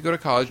going to go to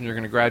college, and you're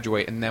going to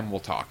graduate, and then we'll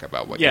talk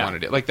about what you want to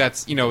do. Like, that's,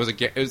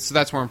 so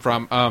that's where I'm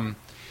from. So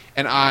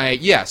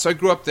I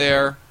grew up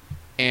there,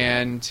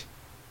 and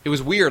it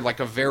was weird, like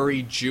a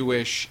very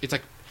Jewish, it's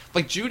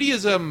like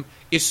Judaism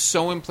is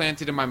so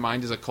implanted in my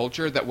mind as a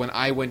culture that when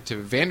I went to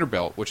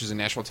Vanderbilt, which is in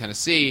Nashville,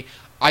 Tennessee,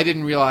 I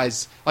didn't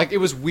realize, like, it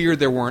was weird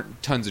there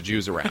weren't tons of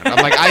Jews around.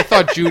 I'm like, I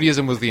thought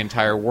Judaism was the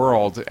entire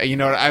world. You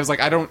know, I was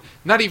like,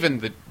 not even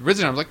the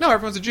religion. I was like, no,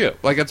 everyone's a Jew.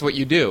 Like, that's what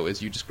you do,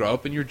 is you just grow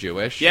up and you're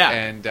Jewish. Yeah.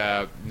 And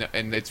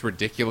it's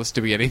ridiculous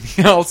to be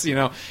anything else, you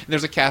know. And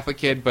there's a Catholic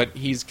kid, but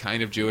he's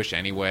kind of Jewish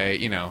anyway,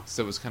 you know.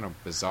 So it was kind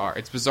of bizarre.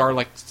 It's bizarre,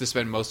 like, to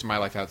spend most of my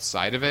life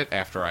outside of it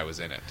after I was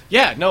in it.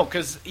 Yeah, no,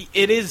 because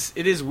it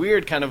is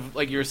weird, kind of,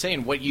 like you were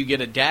saying, what you get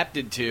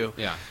adapted to.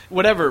 Yeah.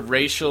 Whatever,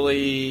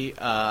 racially,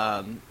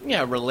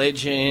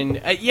 religion,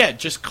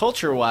 just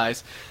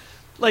culture-wise.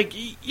 Like,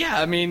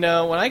 I mean,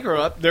 when I grew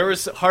up, there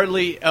was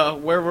hardly,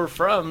 where we're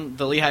from,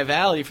 the Lehigh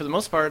Valley, for the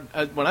most part,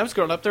 when I was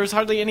growing up, there was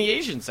hardly any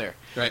Asians there.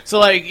 Right. So,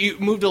 like, you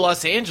move to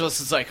Los Angeles,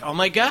 it's like, oh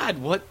my God,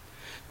 what?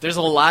 There's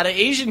a lot of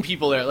Asian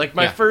people there. Like,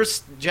 my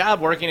first job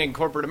working in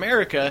corporate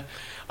America,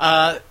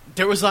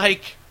 there was,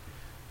 like,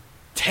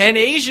 10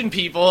 Asian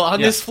people on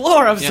this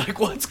floor. I was like,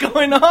 what's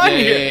going on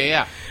here?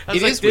 Yeah. I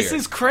was like, this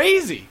is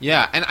crazy.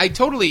 Yeah, and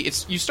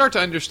you start to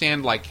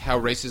understand, like, how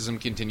racism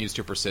continues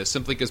to persist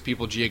simply because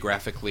people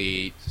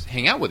geographically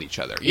hang out with each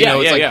other. You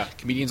know, it's like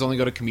comedians only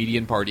go to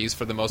comedian parties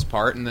for the most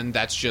part, and then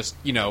that's just,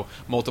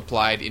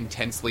 multiplied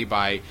intensely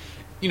by,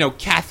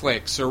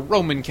 Catholics or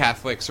Roman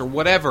Catholics or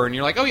whatever, and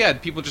you're like, oh yeah,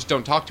 people just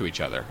don't talk to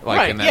each other. Like,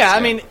 right, and that's, I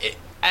mean,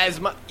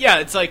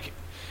 it's like,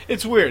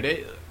 it's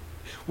weird.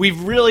 We've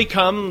really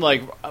come,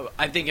 like,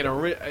 I think in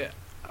a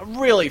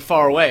really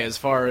far way as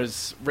far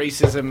as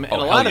racism and a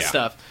lot of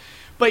stuff.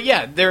 But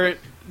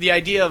the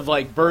idea of,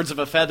 like, birds of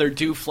a feather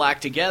do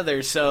flock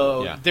together,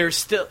 so there's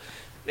still...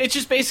 It's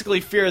just basically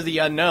fear of the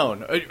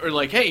unknown. Or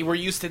like, hey, we're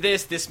used to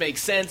this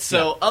makes sense,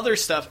 so other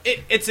stuff...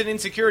 It's an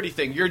insecurity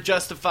thing. You're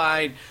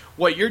justifying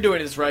what you're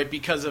doing is right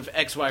because of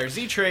X, Y, or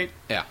Z trait.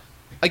 Yeah.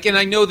 Like, and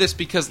I know this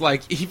because,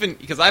 like, even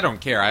because I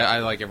don't care. I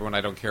like everyone. I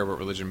don't care about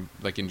religion,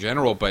 like, in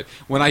general. But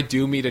when I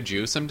do meet a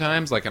Jew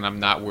sometimes, like, and I'm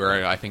not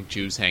where I think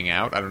Jews hang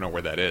out. I don't know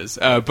where that is.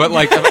 But,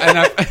 like,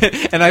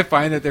 and I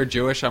find that they're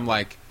Jewish, I'm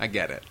like, I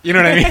get it. You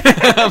know what I mean?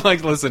 I'm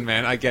like, listen,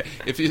 man, I get,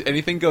 if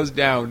anything goes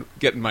down,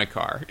 get in my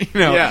car. You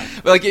know? Yeah.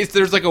 But, like,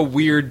 there's, like, a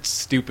weird,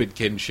 stupid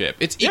kinship.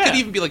 It could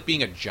even be, like,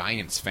 being a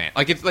Giants fan.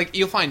 Like, it's, like,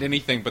 you'll find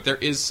anything, but there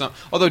is some,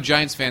 although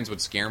Giants fans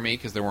would scare me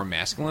because they're more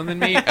masculine than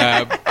me.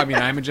 I mean,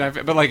 I'm a Giant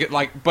fan, but,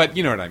 but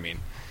you know what I mean.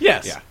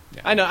 Yes. Yeah.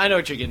 I know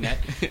what you're getting at.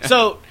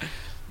 So,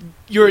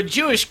 you're a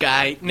Jewish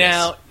guy.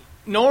 Now,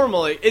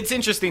 normally, it's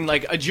interesting,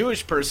 like, a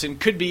Jewish person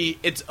could be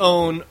its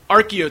own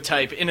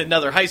archetype in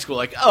another high school.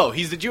 Like, oh,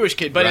 he's the Jewish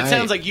kid. But it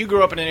sounds like you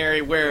grew up in an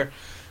area where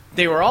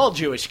they were all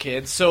Jewish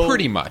kids. So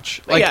pretty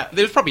much. Like,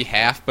 there's probably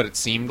half, but it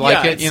seemed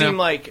like it. It seemed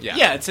like,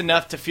 it's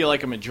enough to feel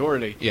like a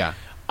majority. Yeah.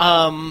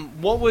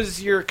 What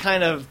was your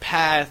kind of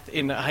path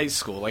in high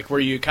school? Like, were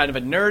you kind of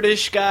a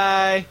nerdish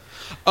guy?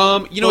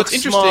 It's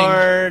interesting.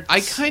 Smart,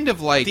 I kind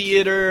of like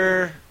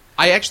theater.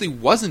 I actually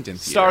wasn't in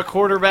theater. Star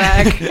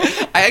quarterback.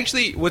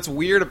 What's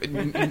weird,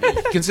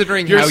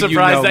 considering You're how you know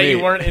surprised that me.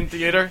 you weren't in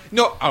theater?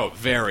 No,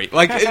 very.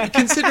 Like,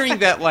 considering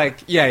that, like,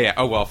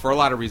 oh well, for a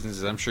lot of reasons,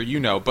 as I'm sure you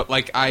know, but,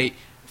 like,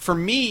 for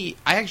me,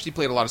 I actually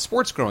played a lot of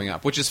sports growing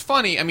up, which is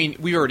funny. I mean,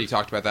 we already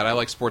talked about that. I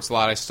like sports a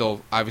lot. I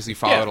still obviously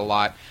follow it a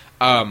lot.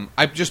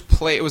 I just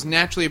was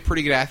naturally a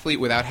pretty good athlete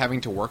without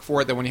having to work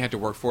for it. Then when you had to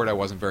work for it, I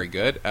wasn't very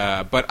good.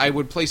 But I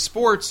would play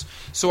sports,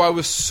 so I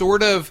was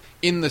sort of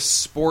in the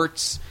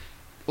sports,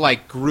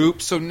 like,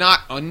 group, so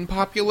not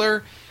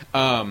unpopular.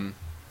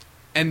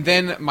 And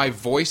then my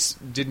voice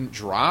didn't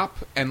drop,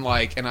 and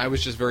I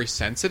was just very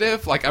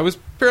sensitive. Like, I was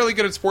fairly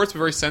good at sports, but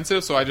very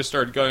sensitive, so I just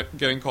started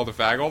getting called a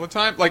fag all the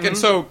time. Like, and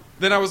so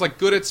then I was, like,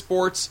 good at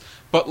sports,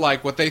 but,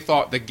 like, what they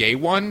thought the gay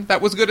one that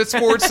was good at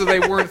sports, so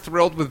they weren't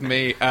thrilled with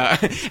me.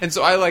 And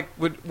so I, like,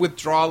 would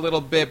withdraw a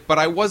little bit, but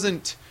I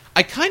wasn't...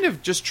 I kind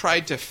of just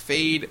tried to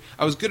fade.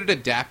 I was good at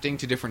adapting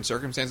to different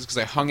circumstances because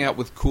I hung out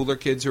with cooler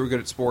kids who were good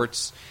at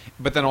sports,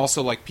 but then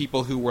also, like,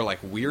 people who were,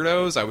 like,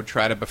 weirdos I would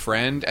try to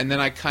befriend, and then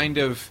I kind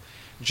of...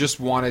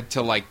 just wanted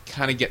to, like,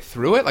 kind of get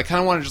through it. Like,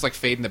 kind of wanted to just, like,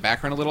 fade in the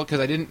background a little because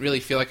I didn't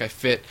really feel like I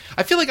fit.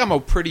 I feel like I'm a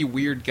pretty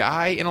weird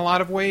guy in a lot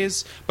of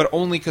ways, but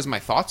only because my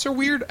thoughts are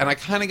weird, and I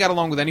kind of got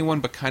along with anyone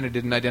but kind of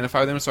didn't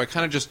identify with them, so I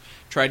kind of just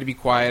tried to be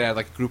quiet. I had,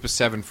 like, a group of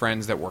 7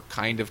 friends that were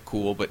kind of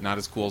cool, but not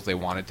as cool as they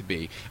wanted to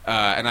be.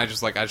 And I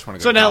just want to go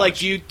So to now,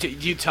 college. like, do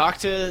you talk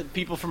to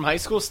people from high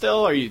school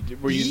still? Or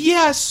were you...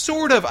 Yeah,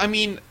 sort of. I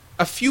mean...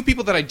 A few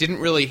people that I didn't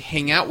really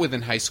hang out with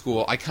in high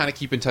school, I kind of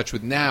keep in touch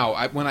with now.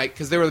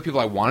 Because they were the people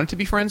I wanted to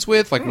be friends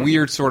with, like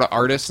weird sort of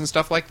artists and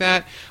stuff like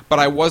that. But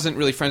I wasn't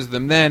really friends with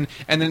them then.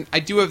 And then I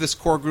do have this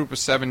core group of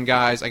 7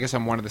 guys. I guess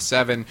I'm one of the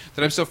 7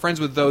 that I'm still friends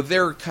with. Though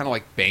they're kind of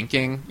like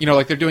banking,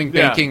 like they're doing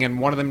banking, and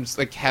one of them's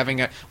like one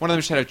of them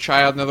just had a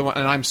child, another one,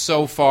 and I'm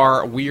so far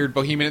a weird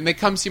bohemian. And they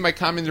come see my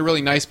comedy, they're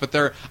really nice,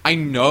 but I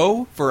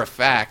know for a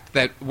fact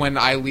that when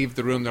I leave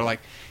the room, they're like,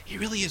 he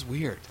really is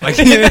weird. Like,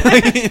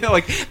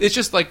 like it's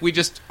just like we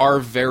just are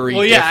very.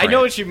 Well, yeah, different. I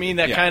know what you mean.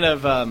 That kind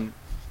of,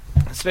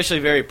 especially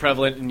very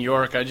prevalent in New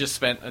York. I just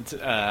spent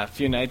a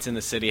few nights in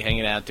the city,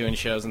 hanging out, doing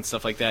shows and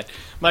stuff like that.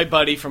 My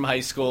buddy from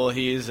high school,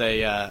 he's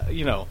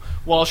a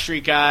Wall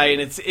Street guy, and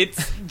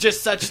it's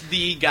just such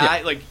the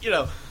guy,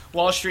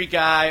 Wall Street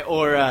guy,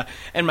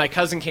 and my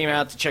cousin came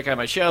out to check out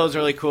my show. It was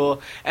really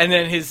cool. And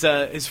then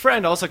his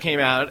friend also came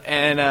out,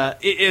 and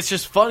it's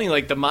just funny,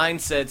 like the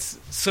mindset's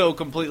so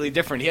completely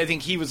different. I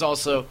think he was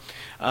also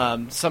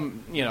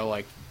some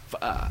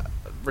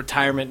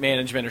retirement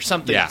management or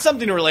something,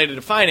 something related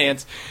to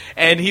finance,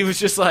 and he was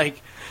just like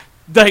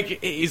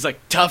he's like,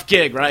 tough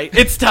gig, right?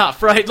 It's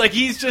tough, right? Like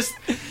it's just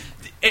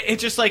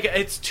like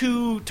it's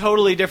 2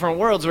 totally different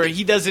worlds where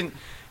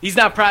he's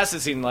not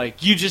processing,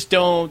 like, you just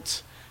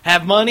don't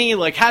have money.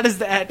 Like, how does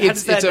that?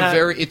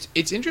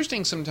 It's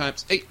interesting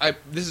sometimes.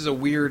 This is a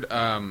weird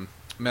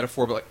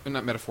metaphor, but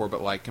not metaphor,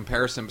 but like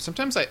comparison. But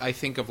sometimes I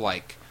think of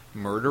like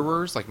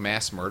murderers, like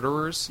mass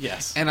murderers.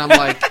 Yes, and I'm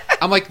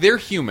like they're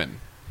human,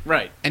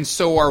 right? And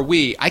so are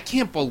we. I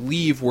can't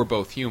believe we're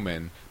both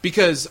human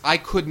because I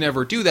could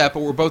never do that. But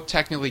we're both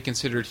technically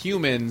considered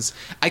humans.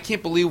 I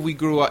can't believe we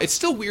grew up. It's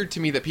still weird to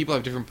me that people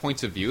have different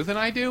points of view than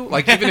I do.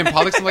 Like, even in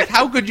politics, I'm like,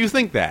 how could you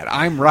think that?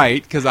 I'm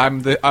right because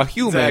I'm a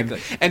human.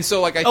 Exactly. And so,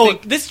 like, I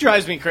think this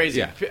drives me crazy.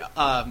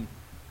 Yeah.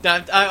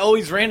 I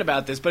always rant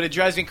about this, but it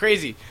drives me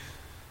crazy.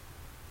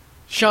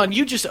 Sean,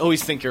 you just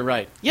always think you're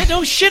right. Yeah,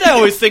 no shit, I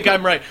always think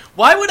I'm right.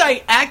 Why would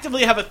I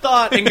actively have a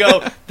thought and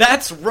go,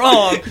 that's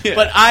wrong,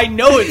 but I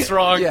know it's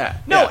wrong?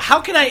 No, how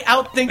can I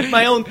outthink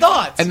my own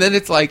thoughts? And then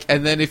it's like,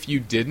 and then if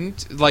you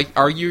didn't, like,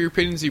 argue your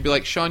opinions, you'd be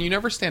like, Sean, you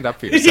never stand up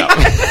for yourself.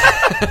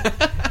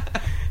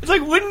 It's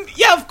like,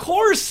 of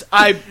course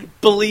I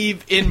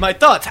believe in my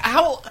thoughts.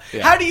 How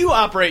do you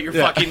operate your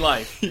fucking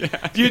life?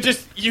 You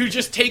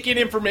just take in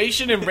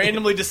information and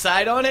randomly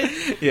decide on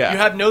it? You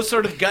have no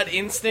sort of gut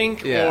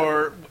instinct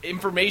or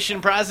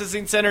information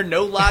processing center,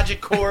 no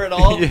logic core at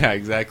all? Yeah,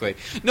 exactly.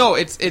 No,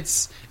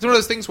 it's one of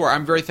those things where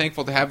I'm very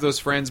thankful to have those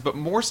friends, but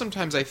more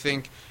sometimes I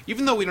think,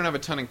 even though we don't have a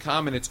ton in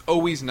common, it's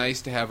always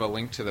nice to have a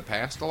link to the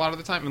past a lot of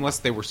the time, unless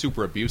they were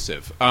super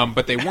abusive.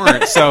 But they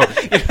weren't, so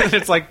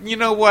it's like, you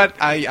know what,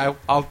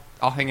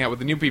 I'll hang out with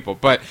the new people.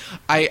 But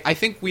I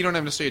think we don't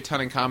have necessarily a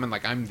ton in common.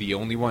 Like, I'm the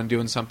only one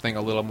doing something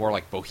a little more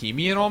like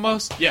bohemian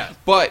almost. Yeah.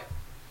 But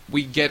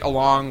we get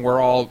along.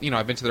 We're all,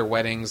 I've been to their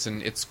weddings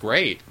and it's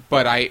great.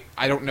 But I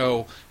don't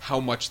know how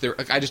much they're,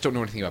 like, I just don't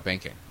know anything about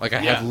banking. Like, I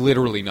have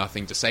literally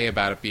nothing to say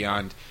about it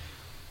beyond,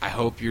 I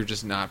hope you're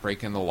just not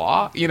breaking the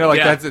law.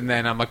 That's, and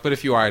then I'm like, but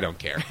if you are, I don't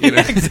care.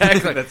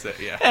 Exactly. That's it,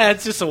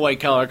 it's just a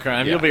white-collar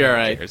crime. You'll be all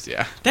right. Cares,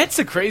 That's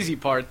the crazy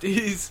part.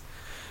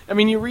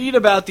 You read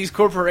about these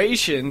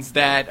corporations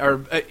that are,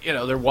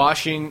 they're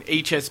washing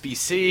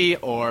HSBC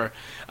or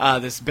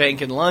this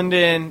bank in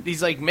London,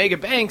 these, like, mega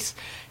banks,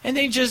 and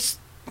they just,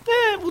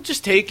 we'll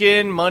just take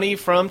in money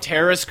from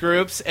terrorist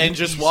groups and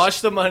just wash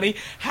the money.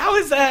 How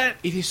is that?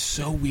 It is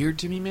so weird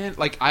to me, man.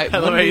 Like,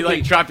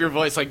 drop your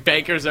voice like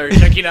bankers are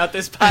checking out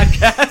this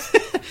podcast.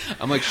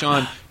 I'm like,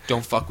 Sean,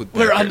 don't fuck with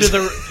bankers. We're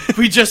under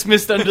we just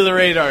missed under the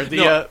radar.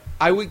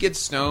 I would get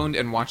stoned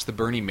and watch the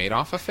Bernie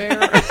Madoff affair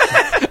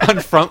on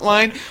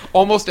Frontline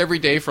almost every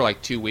day for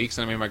like 2 weeks.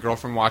 And I made my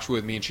girlfriend watch it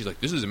with me, and she's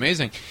like, this is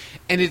amazing.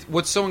 And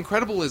what's so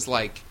incredible is,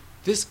 like,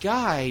 this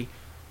guy,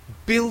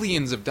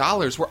 billions of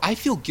dollars, where I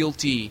feel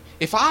guilty.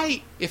 If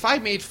I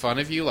made fun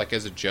of you, like,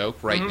 as a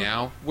joke right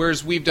now,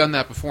 whereas we've done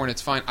that before and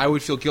it's fine, I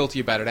would feel guilty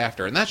about it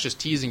after. And that's just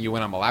teasing you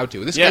when I'm allowed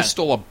to. This guy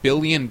stole $1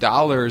 billion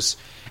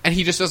and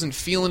he just doesn't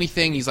feel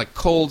anything. He's like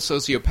cold,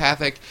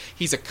 sociopathic.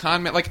 He's a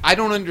con man. Like, I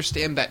don't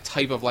understand that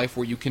type of life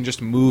where you can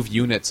just move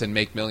units and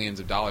make millions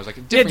of dollars. Like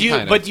a different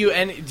kind of... But do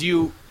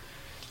you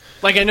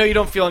like, I know you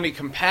don't feel any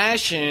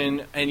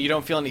compassion and you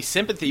don't feel any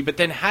sympathy, but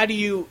then how do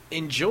you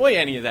enjoy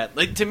any of that?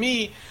 Like, to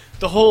me,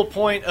 the whole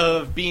point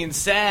of being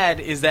sad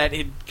is that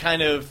it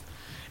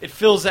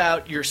fills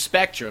out your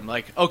spectrum.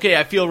 Like, okay,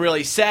 I feel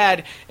really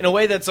sad in a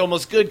way that's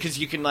almost good because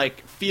you can,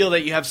 like, feel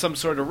that you have some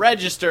sort of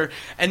register,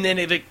 and then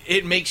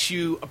it makes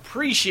you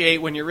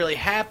appreciate when you're really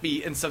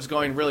happy and stuff's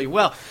going really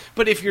well.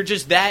 But if you're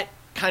just that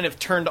kind of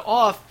turned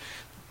off,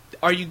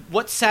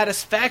 what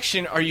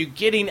satisfaction are you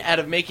getting out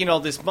of making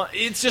all this money?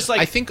 It's just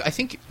like... I think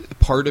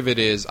part of it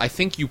is, I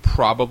think you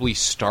probably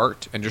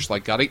start and just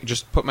like gotta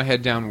just put my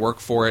head down, work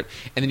for it,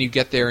 and then you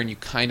get there and you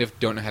kind of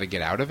don't know how to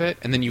get out of it,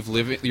 and then you're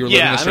living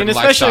a certain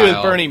lifestyle. Especially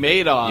with Bernie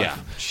Madoff. Yeah.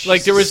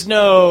 Like, there was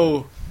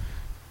no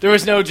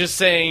just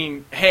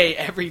saying, hey,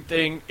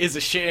 everything is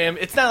a sham.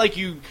 It's not like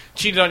you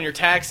cheated on your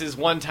taxes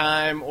one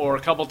time or a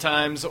couple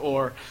times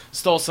or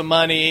stole some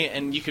money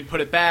and you could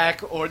put it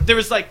back. Or there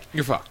was like...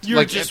 You're fucked. You're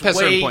like, just at a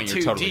certain way point, you're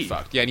too totally deep.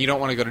 fucked. Yeah, and you don't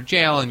want to go to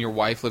jail, and your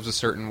wife lives a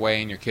certain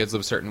way, and your kids live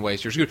a certain way,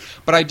 so you're screwed.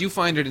 But I do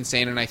find it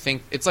insane, and I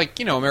think it's like,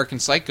 American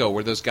Psycho,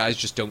 where those guys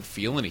just don't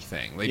feel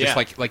anything. They just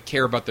like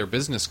care about their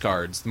business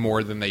cards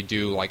more than they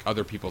do like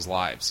other people's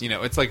lives.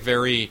 It's like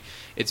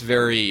it's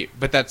very,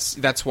 but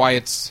that's why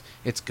it's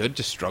good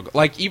to struggle.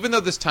 Like, even though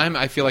this time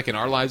I feel like in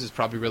our lives is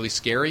probably really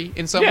scary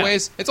in some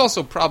ways, it's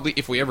also probably,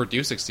 if we ever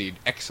do succeed,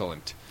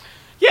 excellent.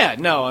 Yeah,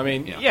 no, I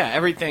mean,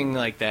 everything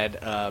like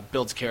that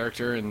builds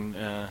character and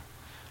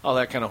all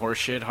that kind of horse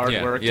shit, hard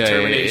work,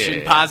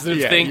 determination,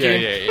 positive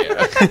thinking.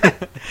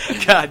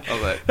 God,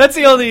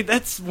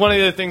 that's one of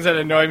the things that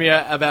annoy me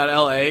about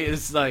LA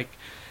is like,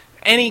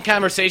 any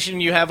conversation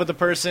you have with a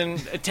person,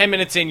 10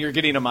 minutes in, you're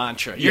getting a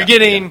mantra. You're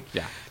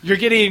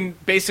getting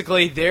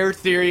basically their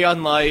theory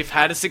on life,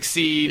 how to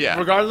succeed,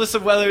 regardless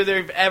of whether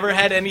they've ever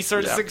had any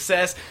sort of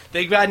success.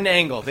 They've got an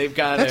angle.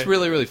 That's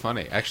really, really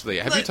funny, actually.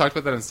 Have you talked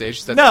about that on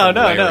stage? That's no.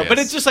 hilarious. But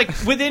it's just like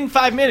within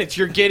 5 minutes,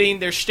 you're getting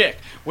their shtick,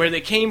 where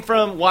they came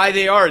from, why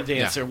they are a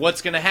dancer,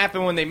 what's going to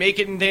happen when they make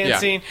it in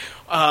dancing,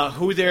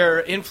 who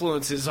their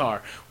influences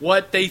are,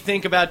 what they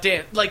think about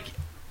dance. Like,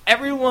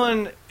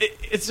 everyone,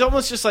 it's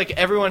almost just like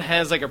everyone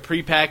has like a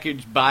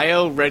prepackaged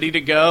bio ready to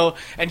go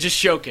and just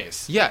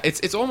showcase. Yeah,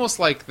 it's almost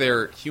like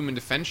their human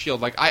defense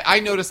shield. Like, I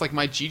notice like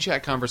my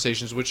G-Chat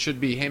conversations, which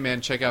should be, hey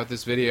man, check out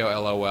this video,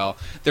 LOL.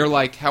 They're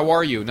like, how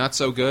are you? Not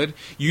so good?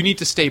 You need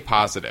to stay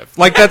positive.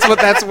 Like, that's what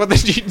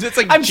it's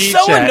like. I'm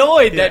G-Chat. so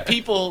annoyed that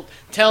people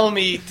tell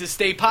me to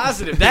stay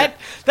positive. That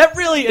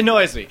really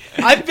annoys me.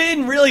 I've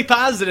been really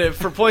positive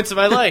for points of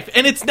my life,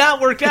 and it's not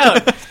worked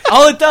out.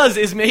 All it does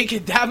is make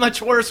it that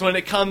much worse when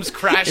it comes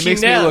crashing down.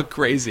 It makes me look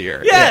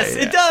crazier. Yes,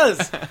 it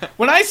does.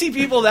 When I see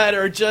people that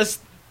are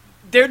just,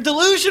 they're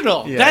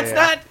delusional. That's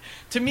not,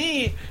 to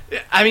me,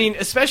 I mean,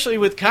 especially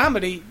with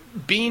comedy,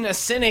 being a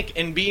cynic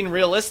and being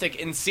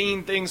realistic and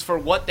seeing things for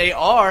what they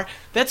are,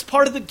 that's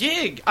part of the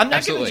gig. I'm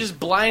not going to just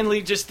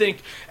blindly just think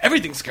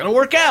everything's going to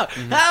work out.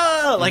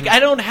 I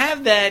don't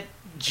have that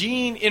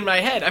gene in my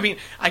head. I mean,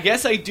 I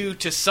guess I do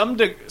to some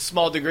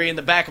small degree in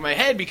the back of my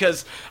head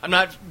because I'm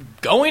not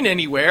going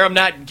anywhere. I'm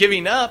not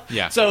giving up.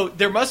 Yeah. So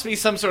there must be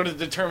some sort of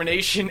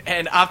determination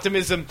and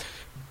optimism,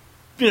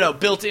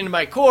 built into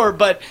my core.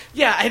 But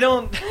yeah, I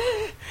don't.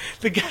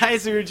 The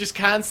guys who are just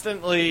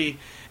constantly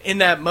in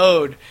that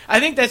mode. I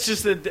think that's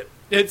just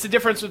it's the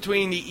difference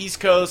between the East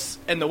Coast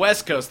and the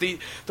West Coast. The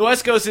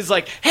West Coast is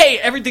like, hey,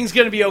 everything's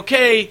going to be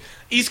okay.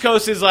 East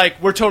Coast is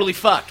like, we're totally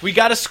fucked. We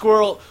got to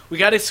squirrel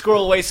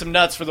away some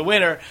nuts for the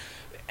winter.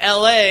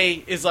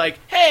 LA is like,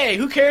 hey,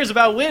 who cares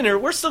about winter?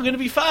 We're still going to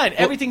be fine.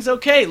 Everything's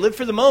okay. Live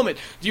for the moment.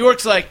 New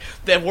York's like,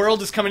 the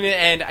world is coming to an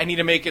end. I need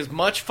to make as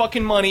much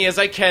fucking money as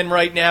I can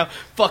right now.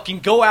 Fucking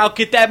go out,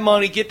 get that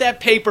money, get that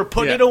paper,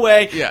 put it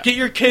away. Get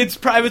your kids'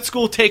 private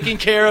school taken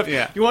care of.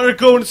 You want to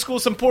go into school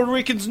with some Puerto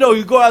Ricans? No,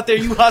 you go out there,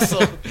 you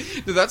hustle.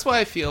 Dude, that's why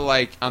I feel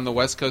like on the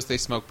West Coast they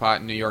smoke pot,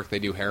 in New York they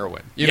do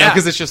heroin. You know,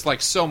 because it's just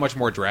like so much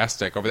more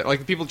drastic over there.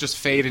 Like, people just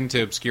fade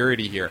into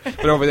obscurity here.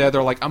 But over there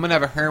they're like, I'm going to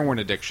have a heroin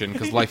addiction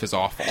because life is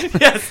awful.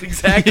 Yes,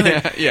 exactly.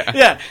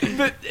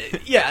 But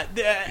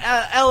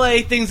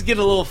LA, things get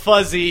a little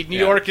fuzzy. New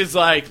York is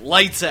like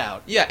lights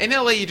out. Yeah, in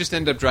LA you just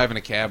end up driving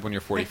a cab when you're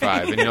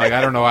 45, and you're like,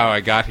 I don't know how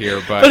I got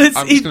here, but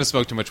I'm just going to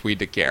smoke too much weed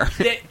to care.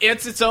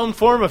 It's its own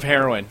form of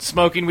heroin,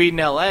 smoking weed in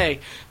LA,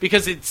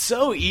 because it's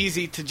so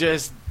easy to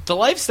just... The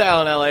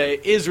lifestyle in LA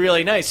is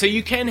really nice. So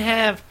you can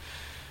have...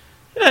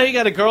 you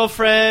got a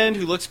girlfriend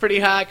who looks pretty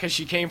hot because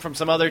she came from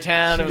some other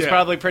town. It was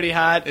probably pretty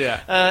hot.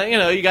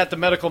 You got the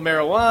medical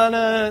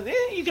marijuana.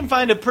 You can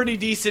find a pretty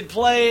decent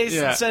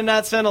place and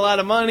not spend a lot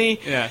of money.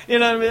 You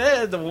know what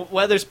I mean? The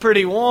weather's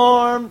pretty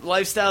warm.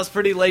 Lifestyle's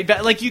pretty laid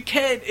back. Like, you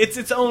can't... It's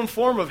its own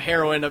form of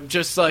heroin of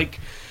just, like...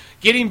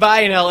 Getting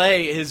by in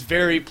LA is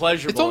very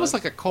pleasurable. It's almost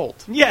like a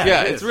cult.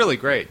 Yeah, it's really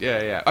great.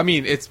 Yeah. I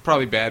mean, it's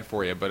probably bad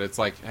for you, but it's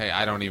like, hey,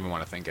 I don't even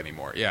want to think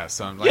anymore. Yeah,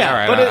 so I'm like, all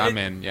right, I'm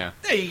in. Yeah,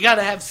 you got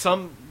to have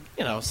some,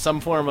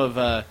 some form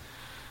of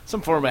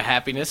some form of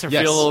happiness or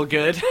Yes. feel a little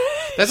good.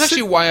 That's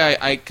actually why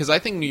because I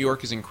think New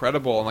York is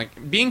incredible. And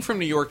like being from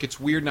New York, it's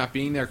weird not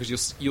being there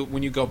because you'll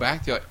when you go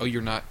back, you're like, oh,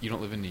 you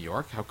don't live in New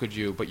York. How could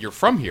you? But you're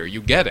from here.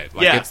 You get it.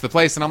 Like Yeah. it's the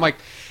place. And I'm like,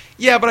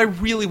 yeah, but I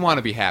really want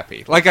to be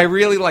happy. Like I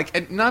really like,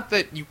 and not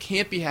that you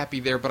can't be happy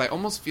there, but I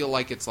almost feel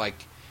like it's like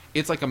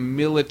a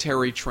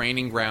military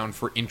training ground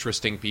for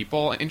interesting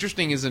people. And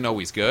interesting isn't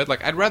always good.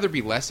 Like, I'd rather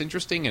be less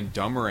interesting and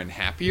dumber and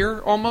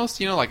happier, almost.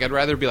 You know, like, I'd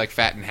rather be, like,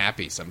 fat and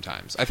happy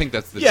sometimes. I think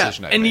that's the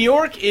decision I and make. New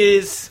York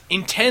is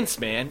intense,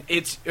 man.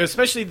 It's,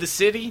 especially the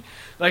city.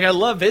 Like, I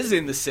love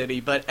visiting the city,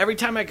 but every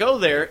time I go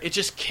there, it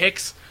just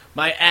kicks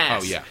my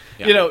ass. Oh, yeah.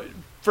 Yeah. You know,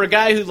 for a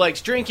guy who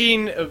likes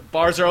drinking,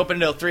 bars are open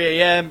until 3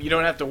 a.m. You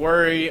don't have to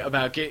worry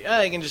about getting,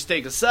 you can just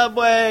take a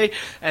Subway,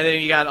 and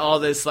then you got all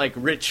this, like,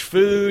 rich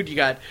food. You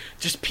got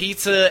just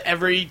pizza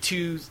every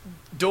 2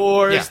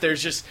 doors. Yeah.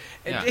 There's just,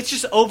 Yeah. it's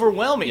just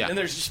overwhelming. Yeah. And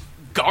there's just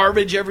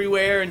garbage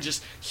everywhere and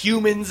just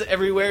humans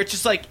everywhere. It's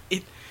just like,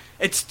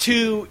 it's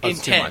too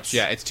intense. Too much.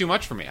 Yeah, it's too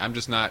much for me. I'm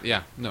just not,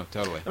 no,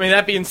 totally. I mean,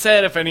 that being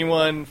said, if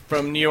anyone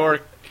from New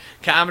York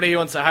comedy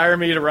wants to hire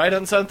me to write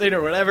on something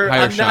or whatever,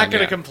 Hire I'm not Sean, going to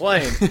yeah.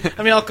 complain.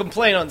 I mean, I'll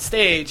complain on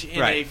stage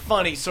in Right. a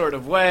funny sort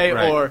of way,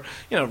 Right. or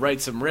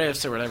write some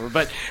riffs or whatever.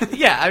 But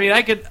yeah, I mean,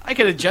 I could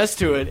adjust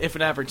to it if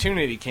an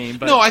opportunity came.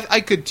 But No,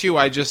 I could too.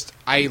 I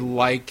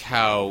like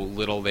how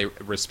little they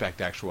respect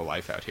actual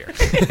life out here.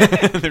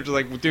 They're just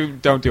like,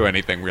 don't do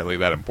anything really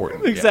that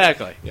important.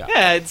 exactly. Yeah.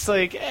 Yeah, it's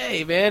like,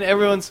 hey, man,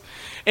 everyone's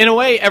in a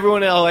way,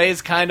 everyone in LA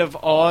is kind of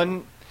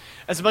on.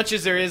 As much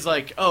as there is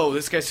like, oh,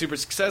 this guy's super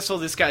successful,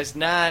 this guy's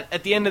not.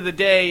 At the end of the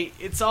day,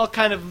 it's all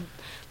kind of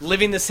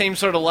living the same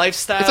sort of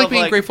lifestyle. It's like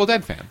being of, a Grateful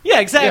Dead fan. Yeah,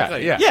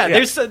 exactly. Yeah.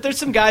 There's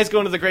some guys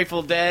going to the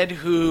Grateful Dead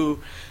who,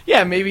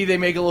 maybe they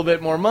make a little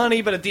bit more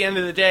money, but at the end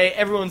of the day,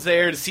 everyone's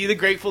there to see the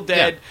Grateful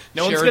Dead.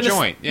 Yeah. Share a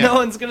joint. Yeah. No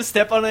one's gonna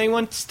step on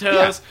anyone's toes.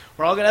 Yeah.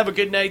 We're all gonna have a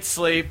good night's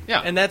sleep.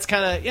 Yeah. And that's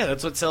kind of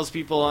that's what sells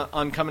people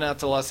on coming out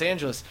to Los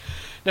Angeles.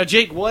 Now,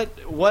 Jake, what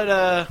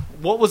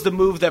was the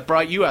move that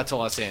brought you out to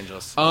Los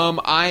Angeles?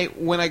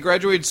 When I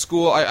graduated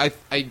school, I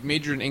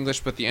majored in English,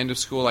 but at the end of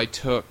school, I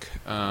took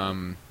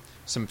some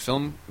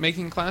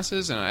filmmaking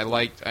classes, and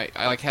I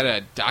had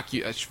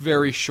a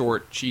very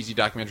short, cheesy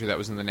documentary that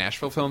was in the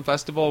Nashville Film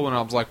Festival. When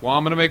I was like, well,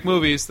 I'm going to make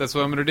movies. That's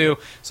what I'm going to do.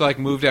 So I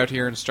moved out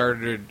here and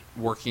started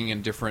working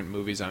in different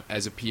movies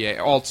as a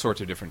PA, all sorts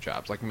of different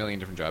jobs, like a million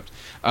different jobs.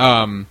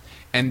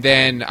 And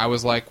then I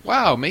was like,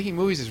 wow, making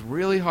movies is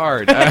really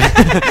hard.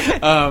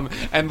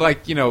 And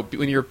like,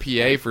 when you're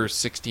a PA for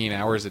 16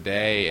 hours a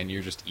day and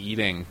you're just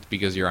eating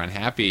because you're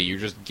unhappy, you're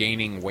just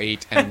gaining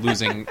weight and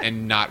losing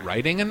and not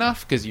writing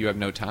enough because you have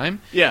no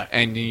time. Yeah.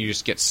 And then you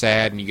just get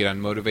sad and you get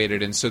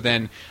unmotivated. And so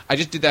then I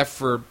just did that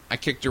I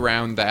kicked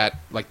around that,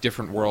 like,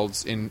 different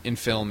worlds in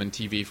film and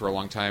TV for a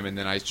long time. And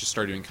then I just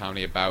started doing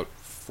comedy about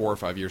 4 or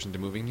 5 years into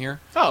moving here.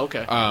 Oh,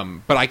 okay.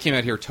 But I came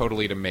out here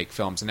totally to make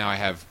films, and now I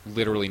have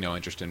literally no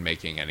interest in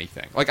making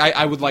anything. Like,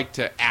 I would like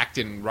to act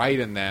and write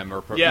in them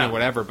or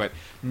whatever, but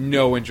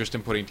no interest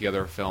in putting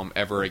together a film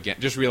ever again.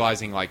 Just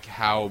realizing, like,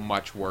 how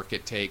much work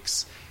it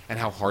takes and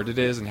how hard it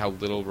is and how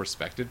little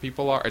respected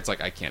people are. It's like,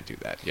 I can't do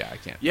that. Yeah, I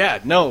can't. Yeah,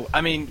 no,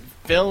 I mean,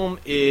 film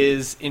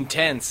is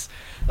intense.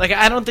 Like,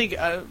 I don't think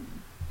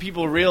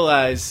people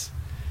realize...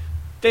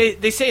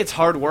 They say it's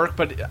hard work,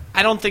 but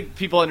I don't think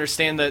people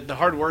understand that the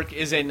hard work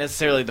isn't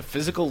necessarily the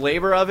physical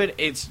labor of it.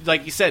 It's,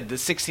 like you said, the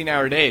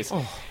 16-hour days.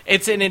 Oh.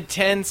 It's an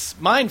intense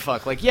mind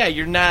fuck. Like, yeah,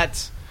 you're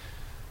not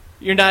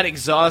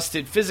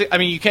exhausted physically. I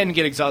mean, you can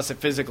get exhausted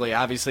physically,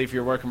 obviously, if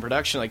you're working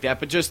production like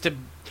that, but just to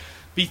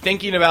be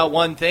thinking about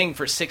one thing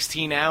for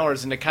 16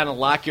 hours and to kind of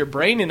lock your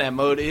brain in that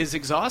mode is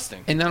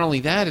exhausting. And not only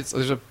that,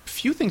 there's a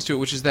few things to it,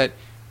 which is that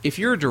if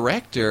you're a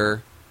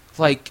director...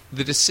 like,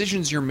 the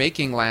decisions you're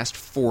making last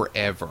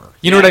forever.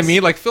 You know what I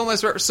mean? Like, film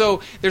lasts forever.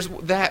 So there's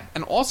that.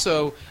 And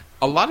also,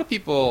 a lot of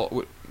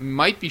people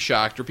might be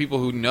shocked, or people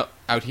who know,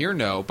 out here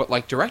know, but,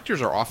 like,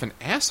 directors are often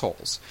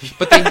assholes.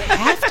 But they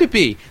have to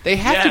be. They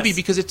have to be,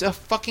 because it's a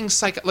fucking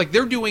like,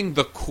 they're doing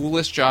the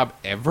coolest job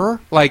ever.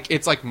 Like,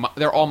 it's like,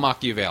 they're all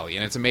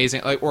Machiavellian. It's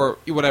amazing. Like, or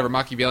whatever,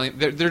 Machiavellian.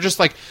 They're just,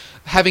 like,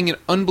 having an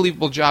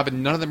unbelievable job,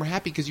 and none of them are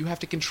happy because you have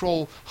to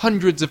control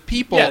hundreds of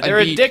people. Yeah, they're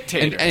a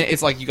dictator. And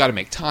it's like, you got to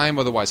make time,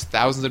 otherwise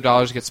thousands of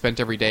dollars get spent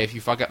every day if you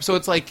fuck up. So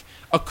it's like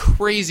a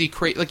crazy,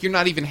 like, you're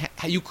not even,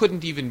 you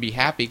couldn't even be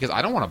happy, because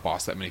I don't want to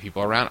boss that many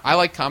people around. I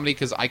like comedy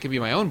because I can be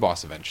my own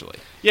boss eventually.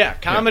 Yeah,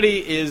 comedy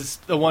is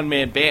the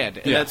one-man band,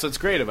 and that's what's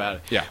great about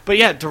it. Yeah. But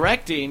yeah,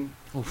 directing,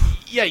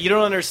 you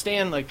don't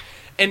understand, like,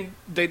 and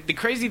the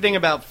crazy thing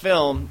about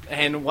film,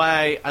 and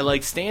why I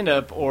like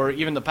stand-up, or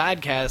even the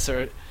podcasts,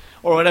 or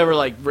whatever,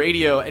 like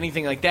radio,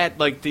 anything like that,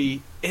 like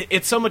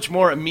it's so much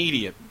more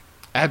immediate.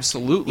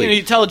 Absolutely.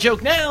 You tell a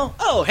joke now,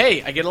 oh,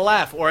 hey, I get a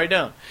laugh, or I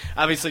don't.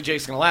 Obviously,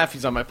 Jake's going to laugh.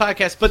 He's on my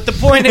podcast. But the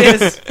point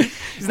is,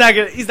 he's not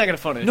gonna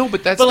phone it. No,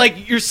 but that's... But,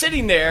 like, you're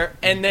sitting there,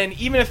 and then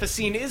even if a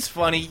scene is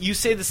funny, you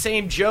say the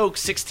same joke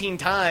 16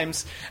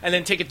 times, and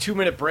then take a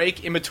 2-minute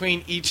break in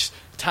between each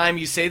time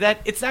you say that.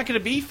 It's not going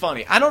to be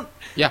funny. I don't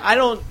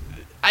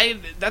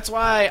that's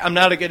why I'm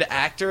not a good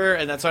actor,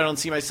 and that's why I don't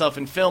see myself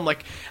in film.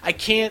 Like, I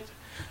can't.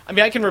 I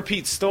mean, I can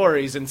repeat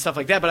stories and stuff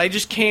like that, but I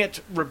just can't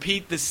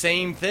repeat the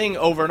same thing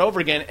over and over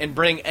again and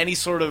bring any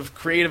sort of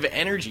creative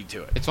energy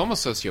to it. It's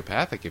almost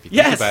sociopathic if you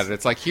think about it.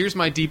 It's like, here's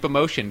my deep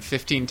emotion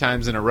 15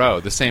 times in a row,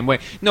 the same way.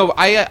 No,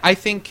 I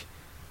think...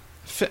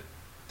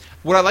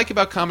 What I like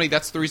about comedy,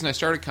 that's the reason I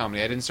started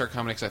comedy. I didn't start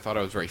comedy because I thought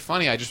I was very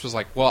funny. I just was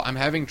like, well, I'm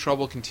having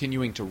trouble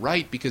continuing to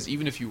write because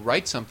even if you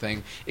write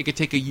something, it could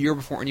take a year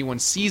before anyone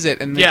sees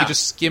it, and then you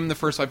just skim the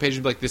first 5 pages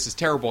and be like, this is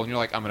terrible, and you're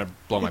like, I'm going to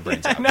blow my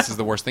brains out. This is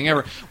the worst thing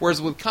ever.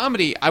 Whereas with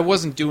comedy, I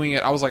wasn't doing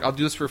it. I was like, I'll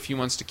do this for a few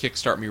months to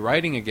kickstart me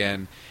writing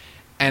again.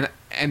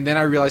 And then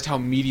I realized how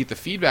immediate the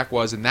feedback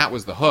was, and that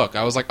was the hook.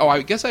 I was like, oh,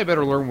 I guess I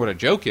better learn what a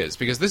joke is,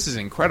 because this is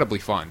incredibly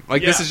fun.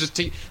 Like, this is just...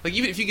 like,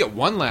 even if you get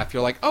one laugh,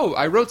 you're like, oh,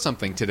 I wrote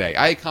something today.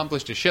 I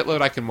accomplished a shitload.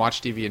 I can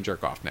watch TV and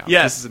jerk off now.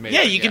 Yes. This is amazing.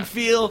 Yeah, you can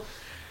feel...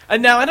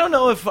 And now, I don't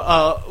know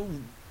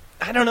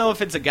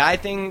if it's a guy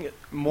thing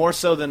more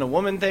so than a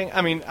woman thing.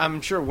 I mean,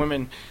 I'm sure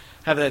women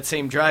have that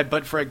same drive,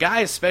 but for a guy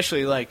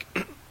especially, like,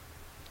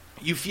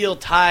 you feel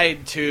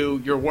tied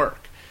to your work.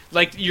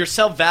 Like, your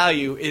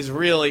self-value is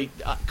really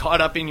caught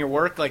up in your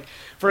work. Like,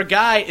 for a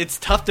guy, it's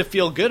tough to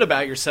feel good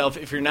about yourself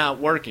if you're not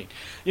working.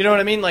 You know what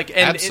I mean? Like, and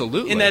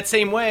absolutely. In that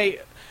same way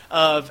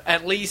of,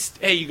 at least,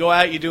 hey, you go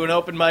out, you do an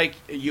open mic,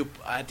 you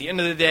at the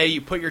end of the day, you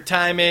put your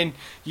time in,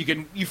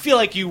 you feel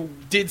like you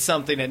did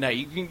something at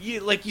night.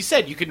 Like you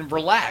said, you can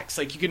relax.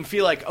 Like, you can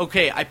feel like,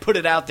 okay, I put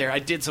it out there, I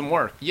did some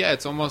work. Yeah,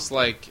 it's almost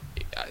like,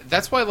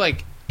 that's why,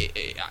 like,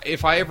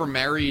 if I ever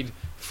married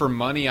for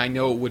money, I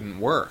know it wouldn't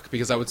work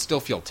because I would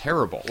still feel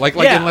terrible. Like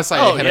unless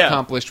I had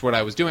accomplished what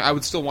I was doing, I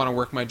would still want to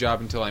work my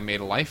job until I made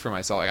a life for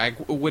myself. Like,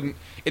 I wouldn't.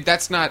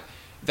 That's not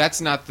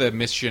the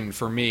mission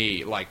for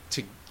me. Like,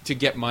 to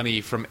get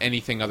money from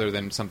anything other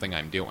than something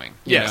I'm doing.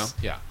 You know?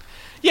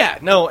 Yeah.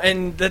 No,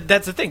 and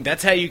that's the thing.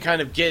 That's how you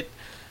kind of get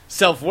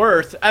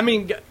self-worth. I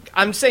mean,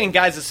 I'm saying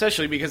guys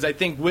especially because I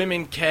think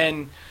women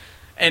can,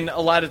 and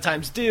a lot of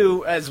times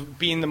do, as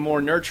being the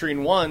more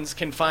nurturing ones,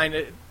 can find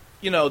it.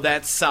 You know,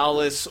 that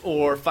solace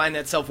or find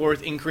that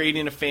self-worth in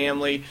creating a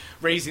family,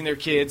 raising their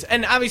kids.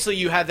 And obviously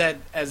you have that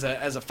as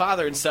a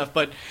father and stuff,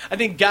 but I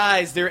think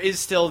guys, there is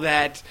still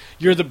that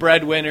you're the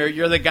breadwinner,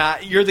 you're the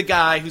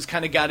guy who's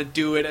kind of got to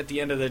do it at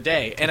the end of the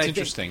day. And it's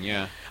interesting,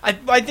 yeah.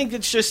 I think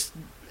it's just,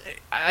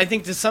 I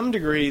think to some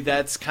degree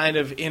that's kind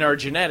of in our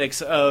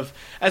genetics of,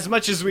 as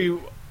much as we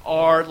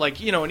are like,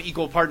 you know, an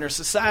equal partner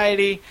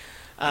society,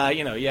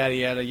 you know, yada,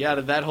 yada,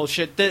 yada, that whole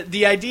shit.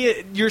 The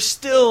idea,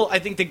 I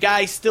think the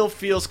guy still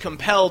feels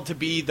compelled to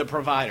be the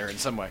provider in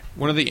some way.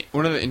 One of the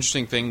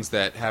interesting things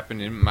that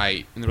happened in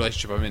the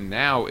relationship I'm in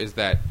now is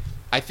that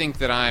I think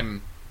that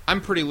I'm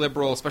pretty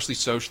liberal, especially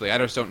socially. I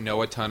just don't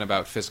know a ton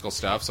about fiscal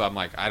stuff, so I'm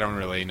like, I don't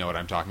really know what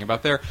I'm talking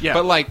about there. Yeah.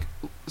 But, like,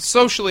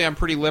 socially I'm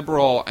pretty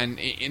liberal, and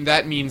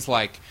that means,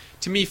 like,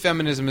 to me,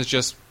 feminism is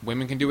just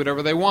women can do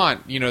whatever they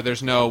want. You know,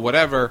 there's no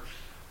whatever.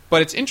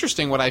 But it's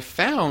interesting, what I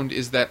found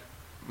is that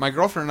my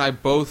girlfriend and I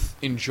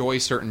both enjoy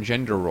certain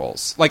gender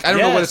roles. Like, I don't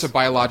know whether it's a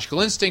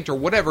biological instinct or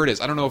whatever it is.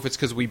 I don't know if it's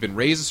because we've been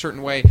raised a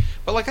certain way.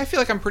 But, like, I feel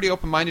like I'm pretty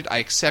open-minded. I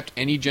accept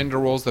any gender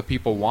roles that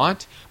people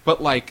want.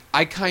 But, like,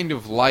 I kind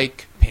of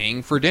like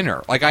paying for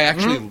dinner. Like, I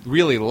actually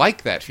really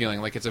like that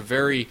feeling. Like, it's a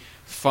very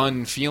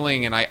fun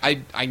feeling. And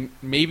I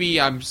maybe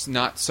I'm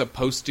not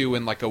supposed to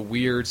in, like, a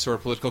weird sort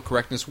of political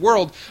correctness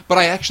world. But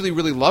I actually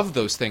really love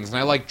those things. And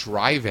I like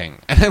driving.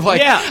 And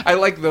I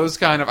like those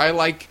kind of... I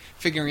like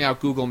figuring out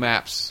Google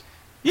Maps.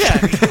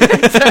 Yeah,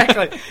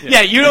 exactly.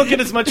 Yeah, you don't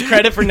get as much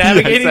credit for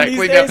navigating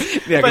these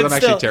days. Yeah, because I'm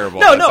actually terrible.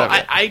 No,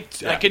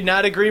 I could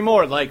not agree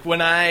more. Like,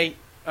 when I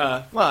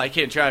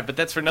can't drive, but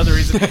that's for another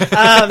reason.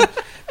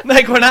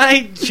 Like, when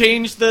I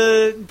changed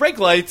the brake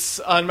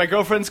lights on my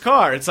girlfriend's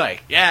car, it's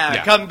like,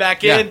 come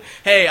back in.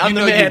 Hey, I'm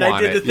the man.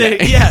 I did the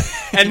thing. Yeah.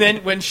 And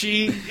then when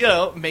she, you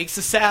know, makes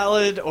a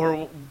salad,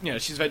 or, you know,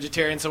 she's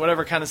vegetarian, so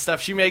whatever kind of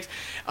stuff she makes,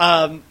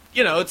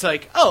 you know, it's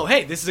like, oh,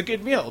 hey, this is a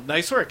good meal,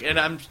 nice work, and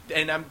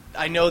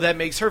I know that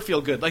makes her feel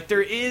good. Like,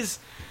 there is,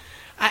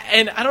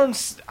 I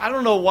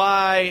don't know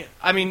why.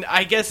 I mean,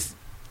 I guess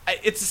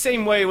it's the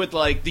same way with,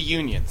 like, the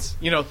unions.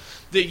 You know,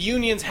 the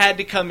unions had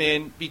to come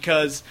in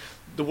because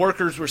the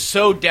workers were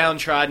so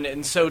downtrodden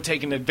and so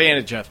taken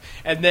advantage of,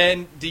 and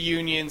then the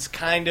unions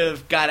kind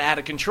of got out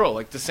of control.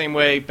 Like, the same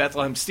way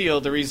Bethlehem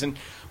Steel, the reason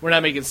we're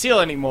not making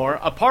steel anymore,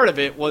 a part of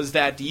it was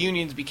that the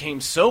unions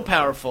became so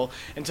powerful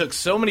and took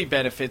so many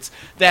benefits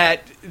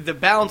that the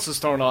balance was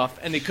thrown off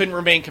and they couldn't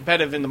remain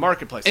competitive in the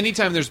marketplace.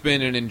 Anytime there's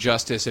been an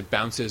injustice, it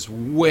bounces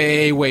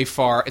way, way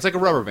far. It's like a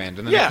rubber band,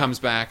 and then it comes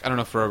back. I don't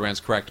know if rubber band's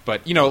correct,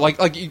 but, you know, like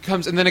it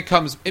comes, and then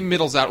it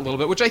middles out a little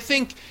bit, which I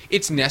think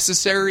it's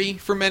necessary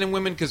for men and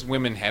women because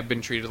women have been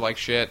treated like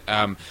shit.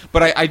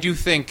 But I do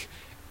think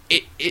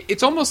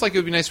it's almost like it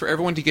would be nice for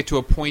everyone to get to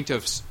a point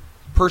of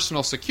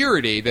personal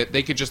security that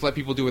they could just let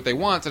people do what they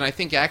want, and I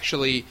think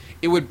actually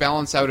it would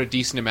balance out a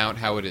decent amount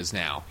how it is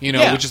now, you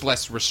know, with just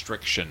less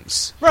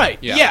restrictions. Right.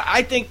 Yeah,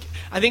 I think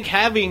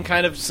having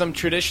kind of some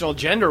traditional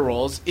gender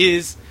roles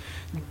is,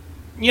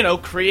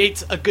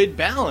 creates a good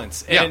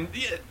balance. Yeah. And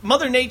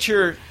Mother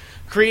Nature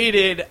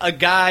created a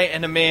guy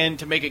and a man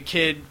to make a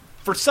kid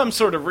for some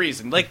sort of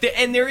reason.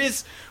 And there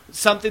is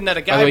something that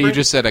a guy... By the way, you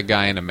just said a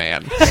guy and a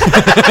man.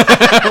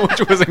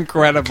 Which was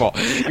incredible.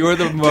 You were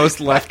the most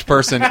left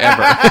person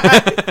ever.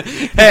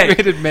 Hey,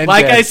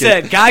 like I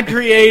said, God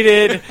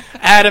created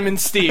Adam and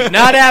Steve,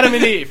 not Adam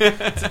and Eve.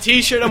 It's a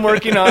t-shirt I'm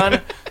working on,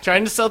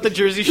 trying to sell at the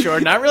Jersey Shore,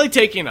 not really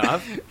taking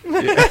off.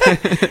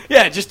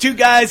 Yeah, just two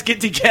guys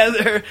get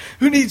together.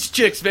 Who needs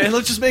chicks, man?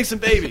 Let's just make some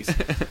babies.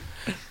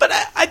 But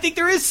I think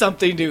there is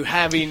something to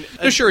having...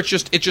 Sure, it's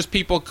just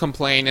people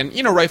complain, and,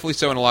 rightfully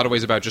so in a lot of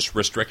ways, about just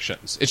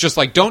restrictions. It's just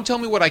like, don't tell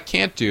me what I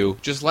can't do,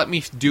 just let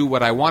me do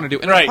what I want to do.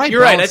 And right,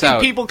 you're right. I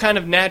think people kind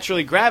of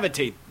naturally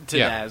gravitate to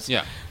that.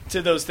 Yeah.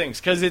 To those things,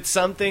 because it's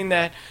something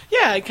that,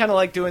 I kind of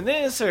like doing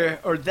this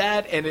or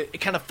that, and it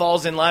kind of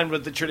falls in line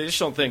with the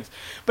traditional things.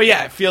 But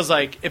yeah, it feels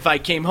like if I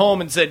came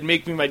home and said,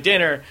 make me my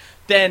dinner...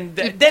 Then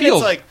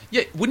it's like...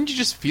 Yeah, wouldn't you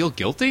just feel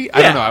guilty?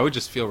 I don't know, I would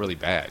just feel really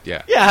bad,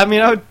 yeah. Yeah, I mean,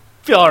 I would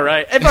feel all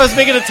right. If I was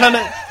making a ton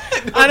of...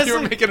 honestly,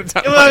 you were making a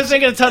ton of if money. I was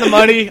making a ton of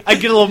money,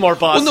 I'd get a little more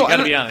bossy,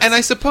 gotta be honest. And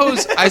I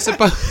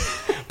suppose...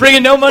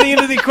 Bringing no money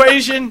into the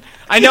equation,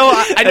 I know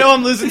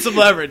I'm losing some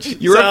leverage.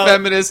 You're a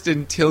feminist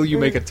until you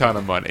make a ton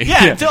of money.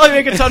 Yeah, until I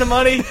make a ton of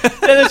money,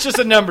 then it's just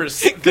a numbers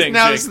thing.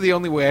 Now this is the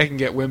only way I can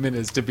get women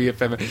is to be a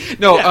feminist.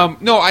 No,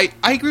 I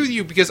agree with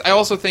you, because I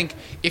also think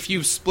if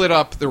you split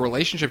up the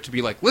relationship to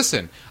be like,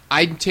 listen,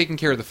 I'm taking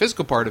care of the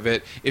physical part of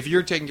it. If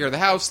you're taking care of the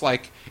house,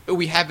 like,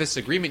 we have this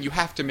agreement, you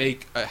have to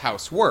make a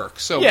house work.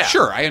 So,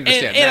 sure, I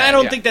understand that. And I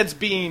don't think that's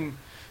being...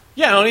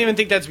 Yeah, I don't even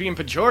think that's being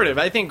pejorative.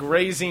 I think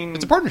raising...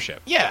 It's a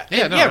partnership.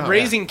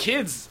 Raising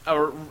kids,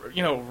 or,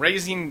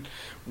 raising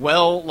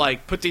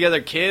put together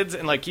kids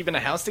and, keeping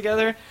a house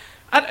together.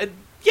 I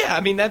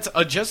mean, that's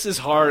just as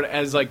hard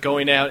as,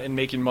 going out and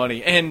making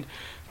money. And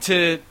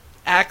to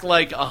act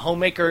like a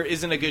homemaker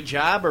isn't a good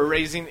job or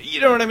raising...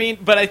 You know what I mean?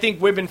 But I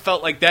think women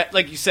felt like that,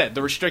 like you said,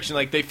 the restriction,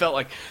 they felt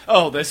like,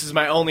 oh, this is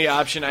my only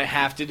option, I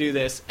have to do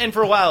this. And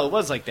for a while, it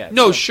was like that.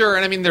 No, sure,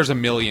 and I mean, there's a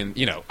million,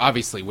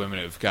 obviously women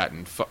have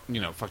gotten,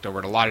 fucked over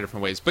in a lot of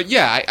different ways. But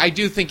yeah, I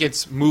do think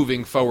it's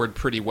moving forward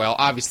pretty well.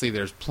 Obviously,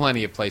 there's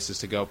plenty of places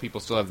to go.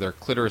 People still have their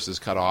clitorises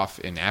cut off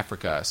in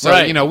Africa. So,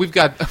 right. We've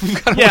got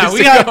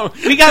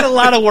we got a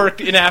lot of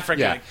work in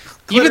Africa. Yeah.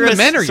 Even the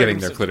men are getting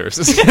their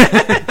clitorises.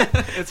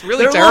 It's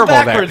really They're terrible a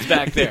little backwards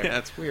back there. Yeah,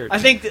 that's weird. I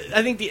think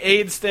the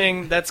AIDS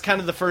thing, that's kind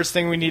of the first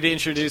thing we need to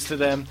introduce to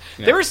them.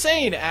 Yeah. They were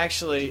saying,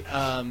 actually,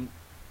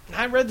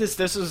 I read this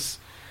was,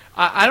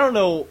 I don't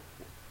know,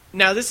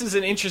 now this is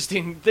an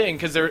interesting thing,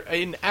 because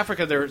in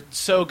Africa they're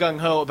so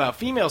gung-ho about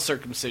female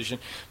circumcision,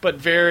 but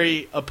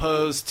very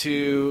opposed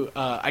to,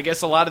 I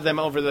guess a lot of them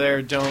over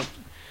there don't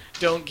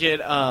get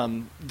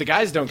the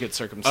guys don't get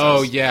circumcised.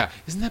 Oh yeah,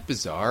 isn't that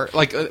bizarre?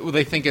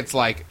 They think it's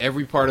like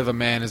every part of a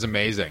man is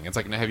amazing. It's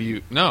like, not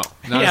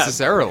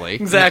necessarily.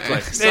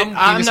 Exactly. Some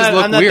I'm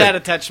not weird. that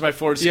attached to my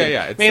foreskin.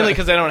 Yeah. Mainly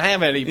because I don't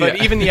have any.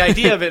 But even the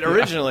idea of it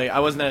originally,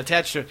 I wasn't that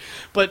attached to it.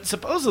 But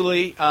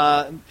supposedly,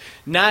 not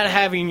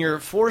having your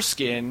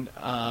foreskin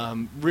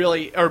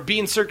really, or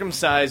being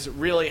circumcised,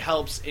 really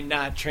helps in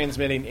not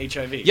transmitting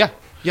HIV.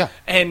 Yeah.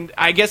 And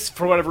I guess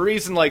for whatever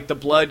reason, the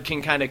blood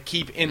can kind of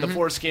keep in the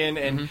foreskin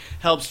and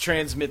helps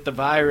transmit the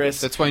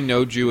virus. That's why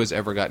no Jew has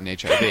ever gotten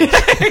HIV.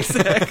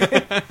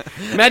 Exactly.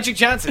 Magic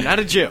Johnson, not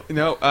a Jew.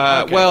 No,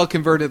 well,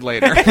 converted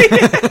later.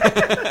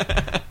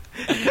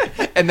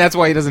 And that's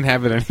why he doesn't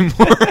have it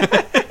anymore.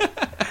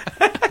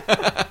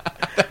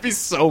 That'd be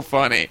so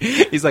funny.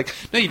 He's like,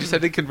 no, you just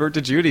had to convert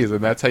to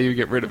Judaism. That's how you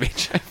get rid of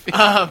HIV.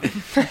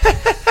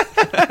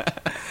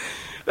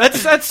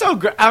 That's so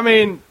great. I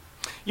mean...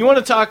 You want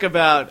to talk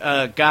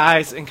about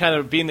guys and kind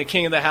of being the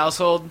king of the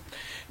household?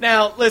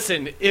 Now,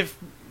 listen, if,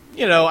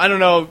 I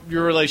don't know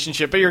your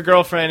relationship, but your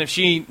girlfriend, if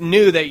she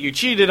knew that you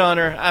cheated on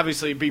her,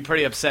 obviously you'd be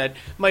pretty upset.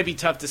 Might be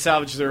tough to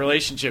salvage the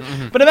relationship.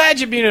 Mm-hmm. But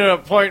imagine being at a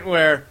point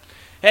where,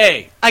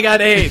 hey, I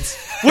got AIDS.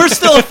 We're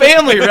still a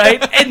family,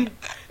 right?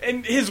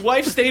 And his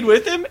wife stayed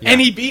with him, and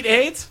he beat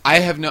AIDS?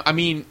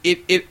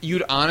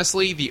 You'd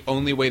honestly, the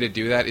only way to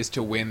do that is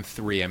to win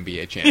 3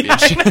 NBA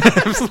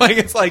championships.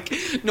 It's like,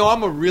 no,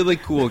 I'm a really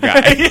cool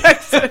guy.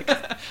 Yes.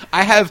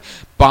 I have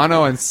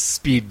Bono and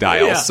speed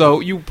dial,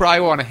 so you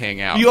probably want to hang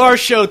out. You are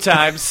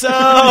Showtime, so...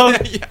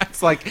 Yeah,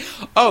 it's like,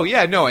 oh,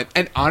 yeah, no,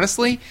 and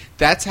honestly,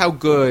 that's how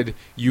good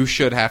you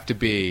should have to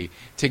be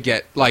to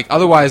get,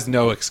 otherwise,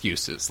 no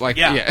excuses.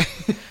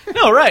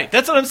 No, right.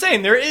 That's what I'm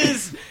saying.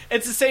 It's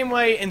the same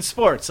way in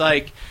sports.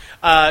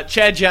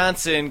 Chad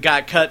Johnson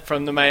got cut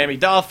from the Miami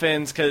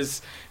Dolphins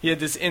because he had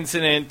this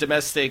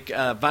domestic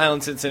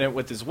violence incident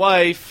with his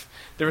wife.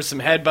 There was some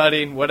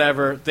headbutting,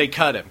 whatever. They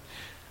cut him.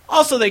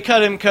 Also, they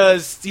cut him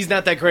because he's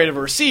not that great of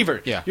a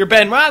receiver. Yeah. You're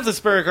Ben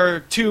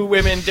Roethlisberger. Two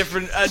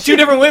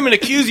different women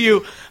accuse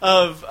you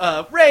of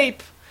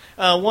rape.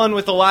 One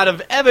with a lot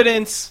of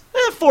evidence.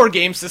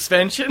 4-game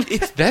suspension.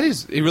 That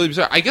is really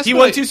bizarre. I guess he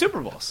won 2 Super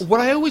Bowls. What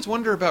I always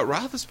wonder about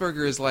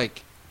Roethlisberger is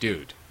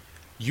dude,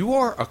 you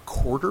are a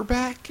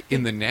quarterback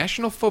in the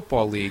National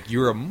Football League.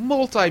 You're a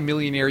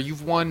multi-millionaire.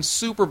 You've won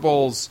Super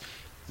Bowls.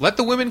 Let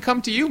the women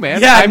come to you,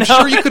 man. Yeah, I'm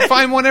sure you could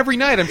find one every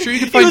night. I'm sure you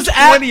could find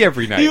 20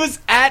 every night. He was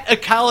at a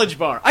college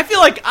bar. I feel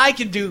like I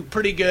could do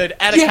pretty good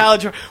at a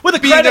college bar with a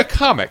being credit. a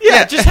comic.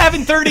 Yeah, just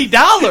having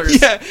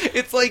 $30. Yeah,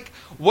 it's like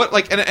what,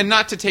 like, and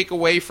not to take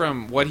away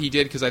from what he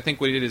did, because I think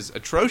what he did is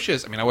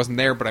atrocious. I mean, I wasn't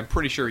there, but I'm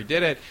pretty sure he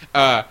did it.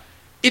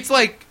 It's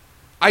like,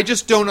 I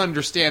just don't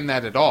understand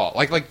that at all.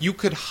 Like you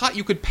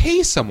could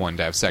pay someone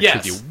to have sex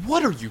with you.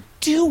 What are you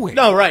doing?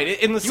 No, right.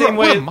 In the same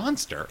way, what a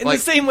monster. In the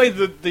same way,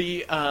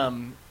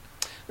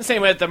 the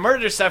same way at the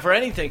murder stuff or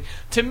anything.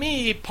 To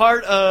me,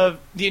 part of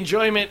the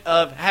enjoyment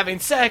of having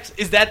sex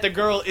is that the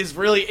girl is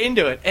really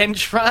into it and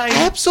trying.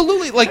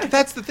 Absolutely. Like,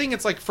 that's the thing.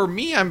 It's like, for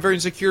me, I'm very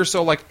insecure.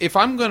 So, like, if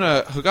I'm going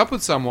to hook up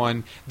with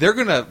someone, they're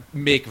going to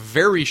make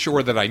very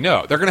sure that I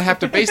know. They're going to have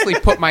to basically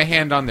put my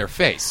hand on their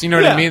face. You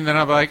know what I mean? And then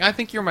I'll be like, I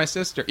think you're my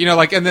sister. You know,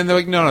 like, and then they're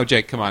like, no,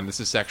 Jake, come on. This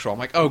is sexual. I'm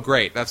like, oh,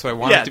 great. That's what I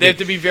want it to be. They have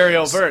to be very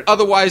overt.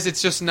 Otherwise,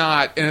 it's just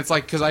not. And it's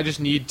like, because I just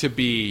need to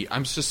be.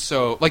 I'm just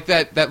so. Like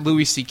that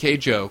Louis C.K.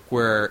 joke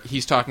where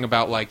he's talking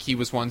about, like, he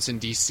was once in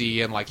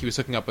D.C. and, like, he was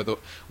hooking up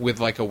with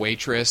like a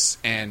waitress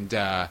and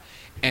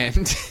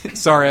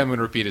sorry, I'm going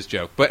to repeat his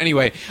joke, but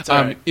anyway,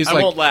 I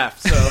won't laugh,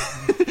 so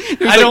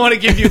I don't want to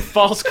give you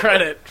false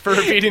credit for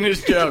repeating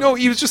his joke. No,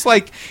 he was just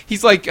like,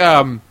 he's like,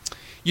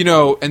 you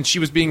know, and she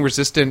was being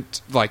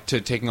resistant, like,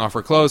 to taking off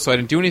her clothes, so I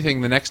didn't do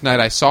anything. The next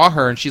night I saw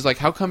her, and she's like,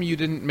 how come you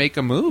didn't make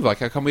a move? Like,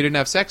 how come we didn't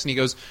have sex? And he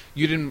goes,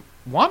 you didn't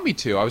want me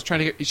to. I was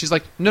trying to get... She's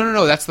like,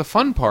 no, that's the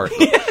fun part.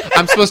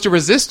 I'm supposed to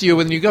resist you,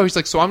 and then you go. He's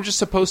like, so I'm just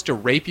supposed to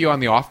rape you on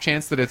the off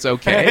chance that it's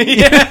okay?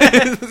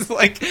 It's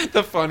like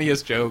the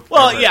funniest joke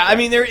Well, ever. yeah, I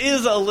mean, there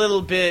is a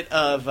little bit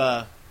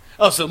of...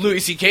 so Louis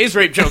C.K.'s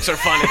rape jokes are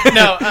funny.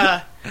 No,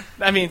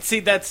 I mean, see,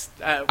 that's...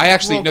 I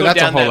actually... No,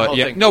 that's a whole...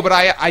 thing. No, but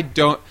I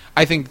don't...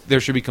 I think there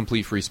should be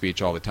complete free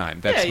speech all the time.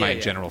 That's my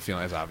general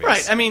feeling. Is obvious.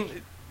 Right, I mean,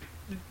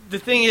 the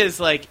thing is,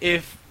 like,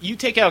 if you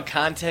take out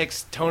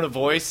context, tone of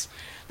voice...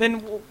 then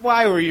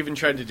why were you even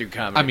trying to do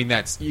comedy? I mean,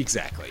 that's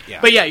exactly,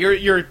 yeah. But yeah,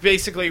 you're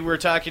basically, we're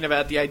talking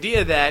about the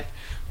idea that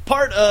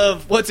part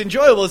of what's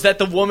enjoyable is that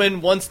the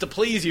woman wants to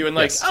please you, and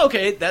like,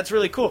 okay, that's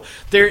really cool.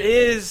 There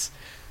is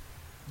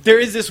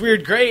this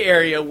weird gray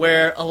area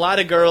where a lot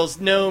of girls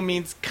no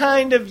means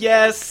kind of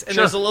yes, and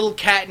there's a little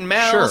cat and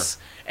mouse,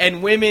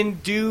 and women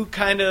do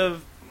kind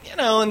of, you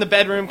know, in the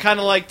bedroom,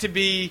 kind of like to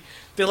be,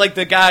 they're like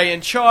the guy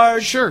in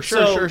charge. Sure.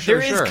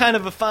 There is kind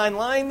of a fine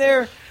line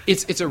there.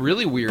 It's a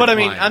really weird But I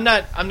mean,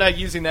 line. I'm not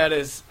using that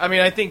as... I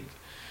mean, I think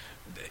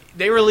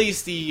they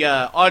released the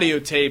audio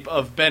tape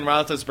of Ben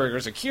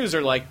Roethlisberger's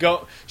accuser.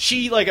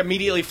 She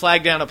immediately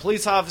flagged down a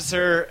police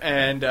officer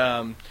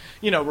and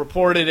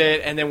reported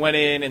it, and then went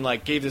in and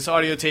like gave this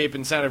audio tape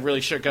and sounded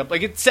really shook up.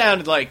 Like, it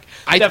sounded like...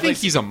 I think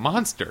he's a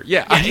monster.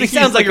 Yeah, I think he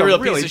sounds like a real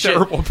really piece of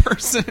terrible shit.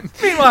 person.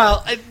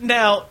 Meanwhile,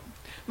 now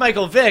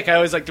Michael Vick, I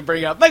always like to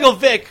bring up Michael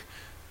Vick.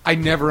 I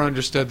never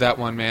understood that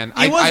one, man.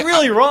 He was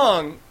really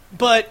wrong,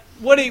 but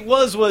what it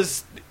was,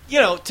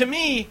 to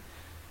me,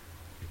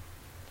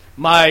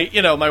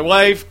 my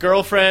wife,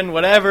 girlfriend,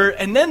 whatever,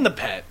 and then the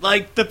pet.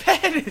 Like, the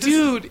pet is...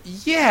 Dude,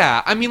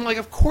 yeah. I mean, like,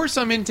 of course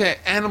I'm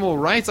into animal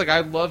rights. Like, I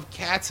love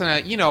cats,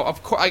 and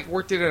of course, I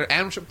worked at an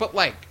animal shop, but,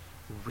 like,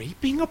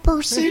 raping a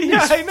person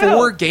is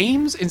 4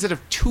 games instead of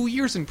 2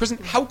 years in prison?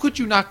 How could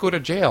you not go to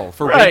jail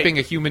for raping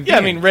a human being? Yeah,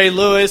 I mean, Ray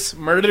Lewis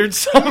murdered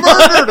someone.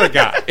 Murdered a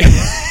guy.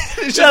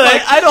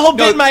 I had a whole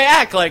bit in my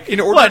act. Like, in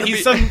order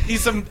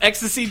he's some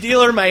ecstasy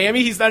dealer in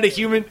Miami. He's not a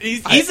human.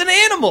 He's an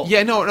animal.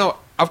 Yeah, no.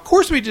 Of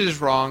course we did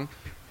this wrong.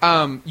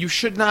 You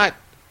should not...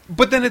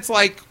 But then it's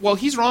like, well,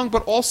 he's wrong,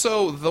 but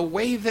also the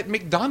way that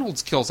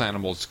McDonald's kills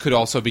animals could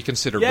also be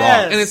considered wrong.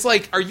 And it's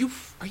like, are you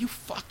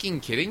fucking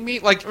kidding me?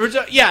 Like,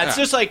 it's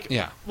just like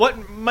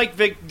what Mike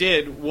Vick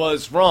did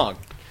was wrong.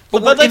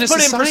 But let's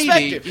put it in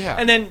perspective. Yeah.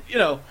 And then,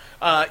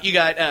 you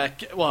got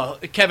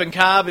Kevin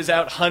Cobb is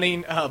out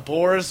hunting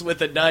boars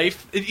with a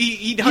knife.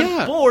 He'd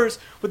hunt boars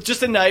with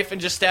just a knife and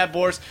just stab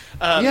boars.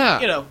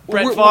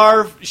 Brett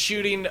Favre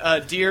shooting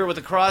a deer with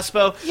a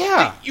crossbow.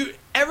 Yeah.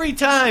 Every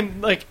time,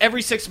 like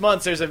every 6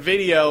 months, there's a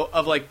video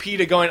of like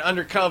PETA going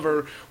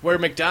undercover where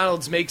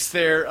McDonald's makes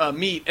their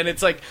meat, and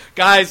it's like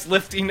guys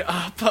lifting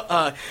up.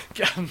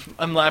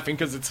 I'm laughing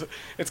because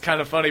it's kind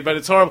of funny, but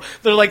it's horrible.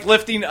 They're like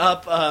lifting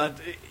up,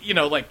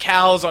 like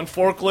cows on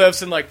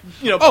forklifts and like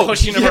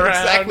pushing them around.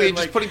 Exactly, and,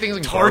 just like, putting things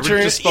in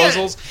torturing garbage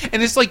disposals,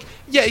 and it's like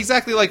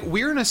exactly. Like,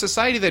 we're in a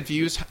society that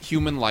views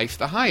human life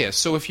the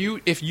highest. So if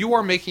you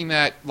are making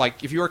that,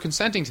 like, if you are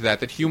consenting to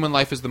that human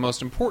life is the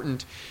most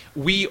important,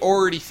 we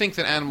already think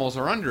that animals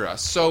are under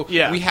us. So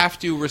we have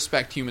to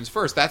respect humans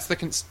first. That's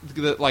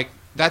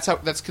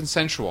that's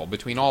consensual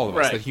between all of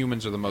us. That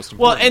humans are the most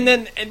important.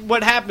 Well, and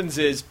what happens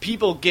is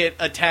people get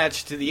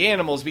attached to the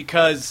animals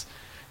because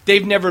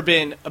they've never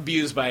been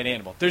abused by an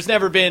animal. There's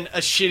never been a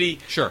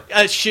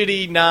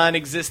shitty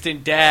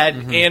non-existent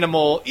dad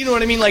animal. You know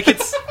what I mean? Like,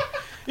 it's...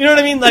 You know what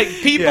I mean? Like,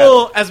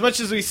 people, as much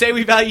as we say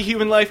we value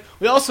human life,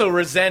 we also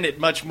resent it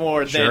much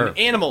more than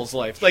animals'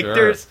 life. Like,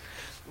 there's...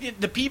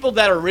 the people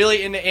that are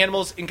really into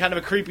animals in kind of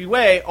a creepy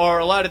way are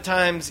a lot of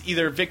times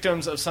either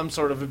victims of some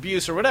sort of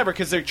abuse or whatever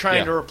because they're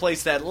trying to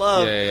replace that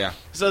love. Yeah.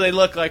 So they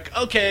look like,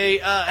 okay,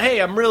 hey,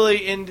 I'm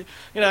really into,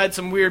 I had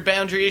some weird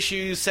boundary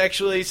issues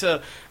sexually,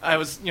 so I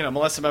was,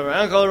 molested by my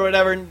uncle or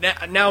whatever.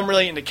 Now I'm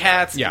really into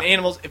cats and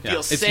animals. It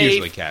feels safe. It's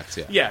usually cats,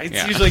 Yeah,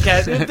 it's usually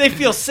cats. They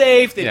feel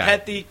safe. They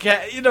pet the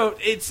cat.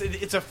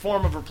 It's a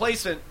form of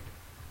replacement.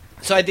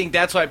 So I think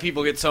that's why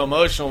people get so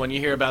emotional when you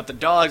hear about the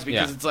dogs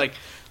because it's like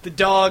the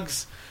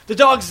dogs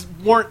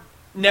weren't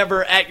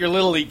never at your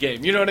Little League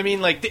game. You know what I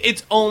mean? Like,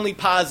 it's only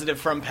positive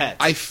from pets.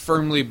 I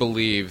firmly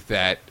believe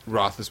that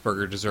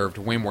Roethlisberger deserved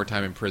way more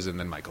time in prison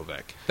than Michael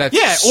Vick. That's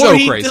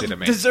crazy to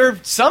me.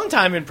 Deserved some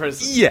time in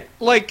prison. Yeah.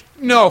 Like,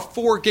 no,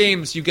 4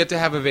 games, you get to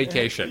have a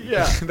vacation.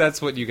 Yeah.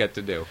 That's what you get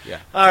to do. Yeah.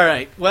 All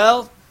right.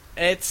 Well,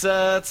 it's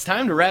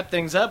time to wrap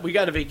things up. We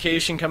got a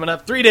vacation coming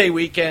up. 3-day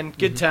weekend.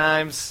 Good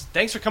times.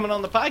 Thanks for coming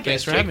on the podcast.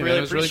 Thanks for having me. Really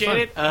It was really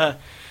appreciate fun. it.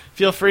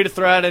 Feel free to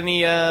throw out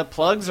any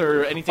plugs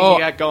or anything you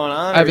got going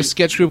on. I have a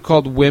sketch group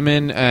called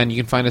Women, and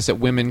you can find us at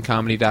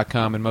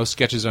womencomedy.com, and most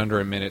sketches are under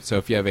a minute, so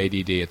if you have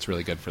ADD, it's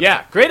really good for them.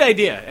 Yeah, great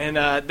idea. And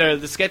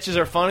the sketches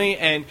are funny,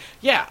 and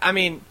I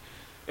mean,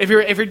 if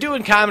you're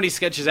doing comedy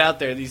sketches out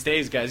there these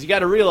days, guys, you got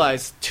to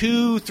realize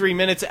 2-3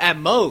 minutes at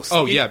most.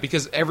 Oh, yeah,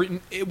 because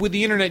with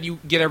the internet, you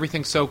get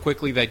everything so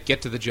quickly that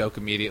get to the joke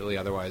immediately,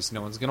 otherwise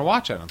no one's going to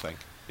watch, I don't think.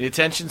 The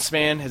attention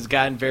span has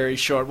gotten very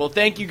short. Well,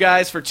 thank you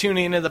guys for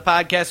tuning into the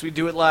podcast. We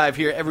do it live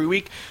here every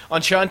week on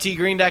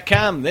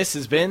SeanTGreen.com. This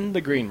has been The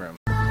Green Room.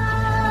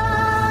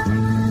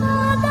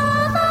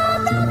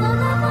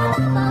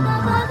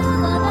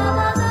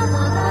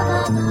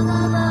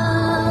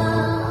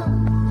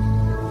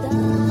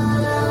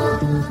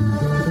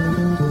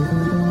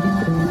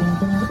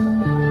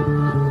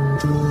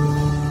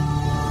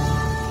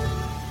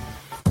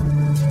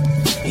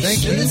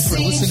 Thank you for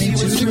listening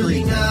to The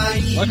Green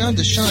Room. Log on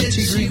to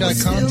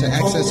SeanTGreen.com to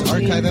access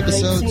archive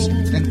episodes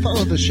and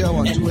follow the show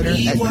on Twitter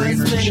at Green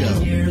Room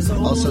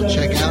Show. Also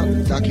check out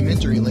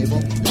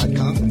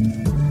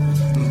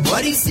DocumentaryLabel.com.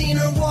 But he seen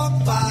her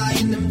walk by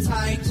in them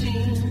tight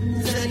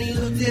jeans, and he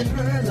looked at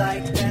her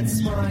like,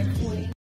 that's my queen.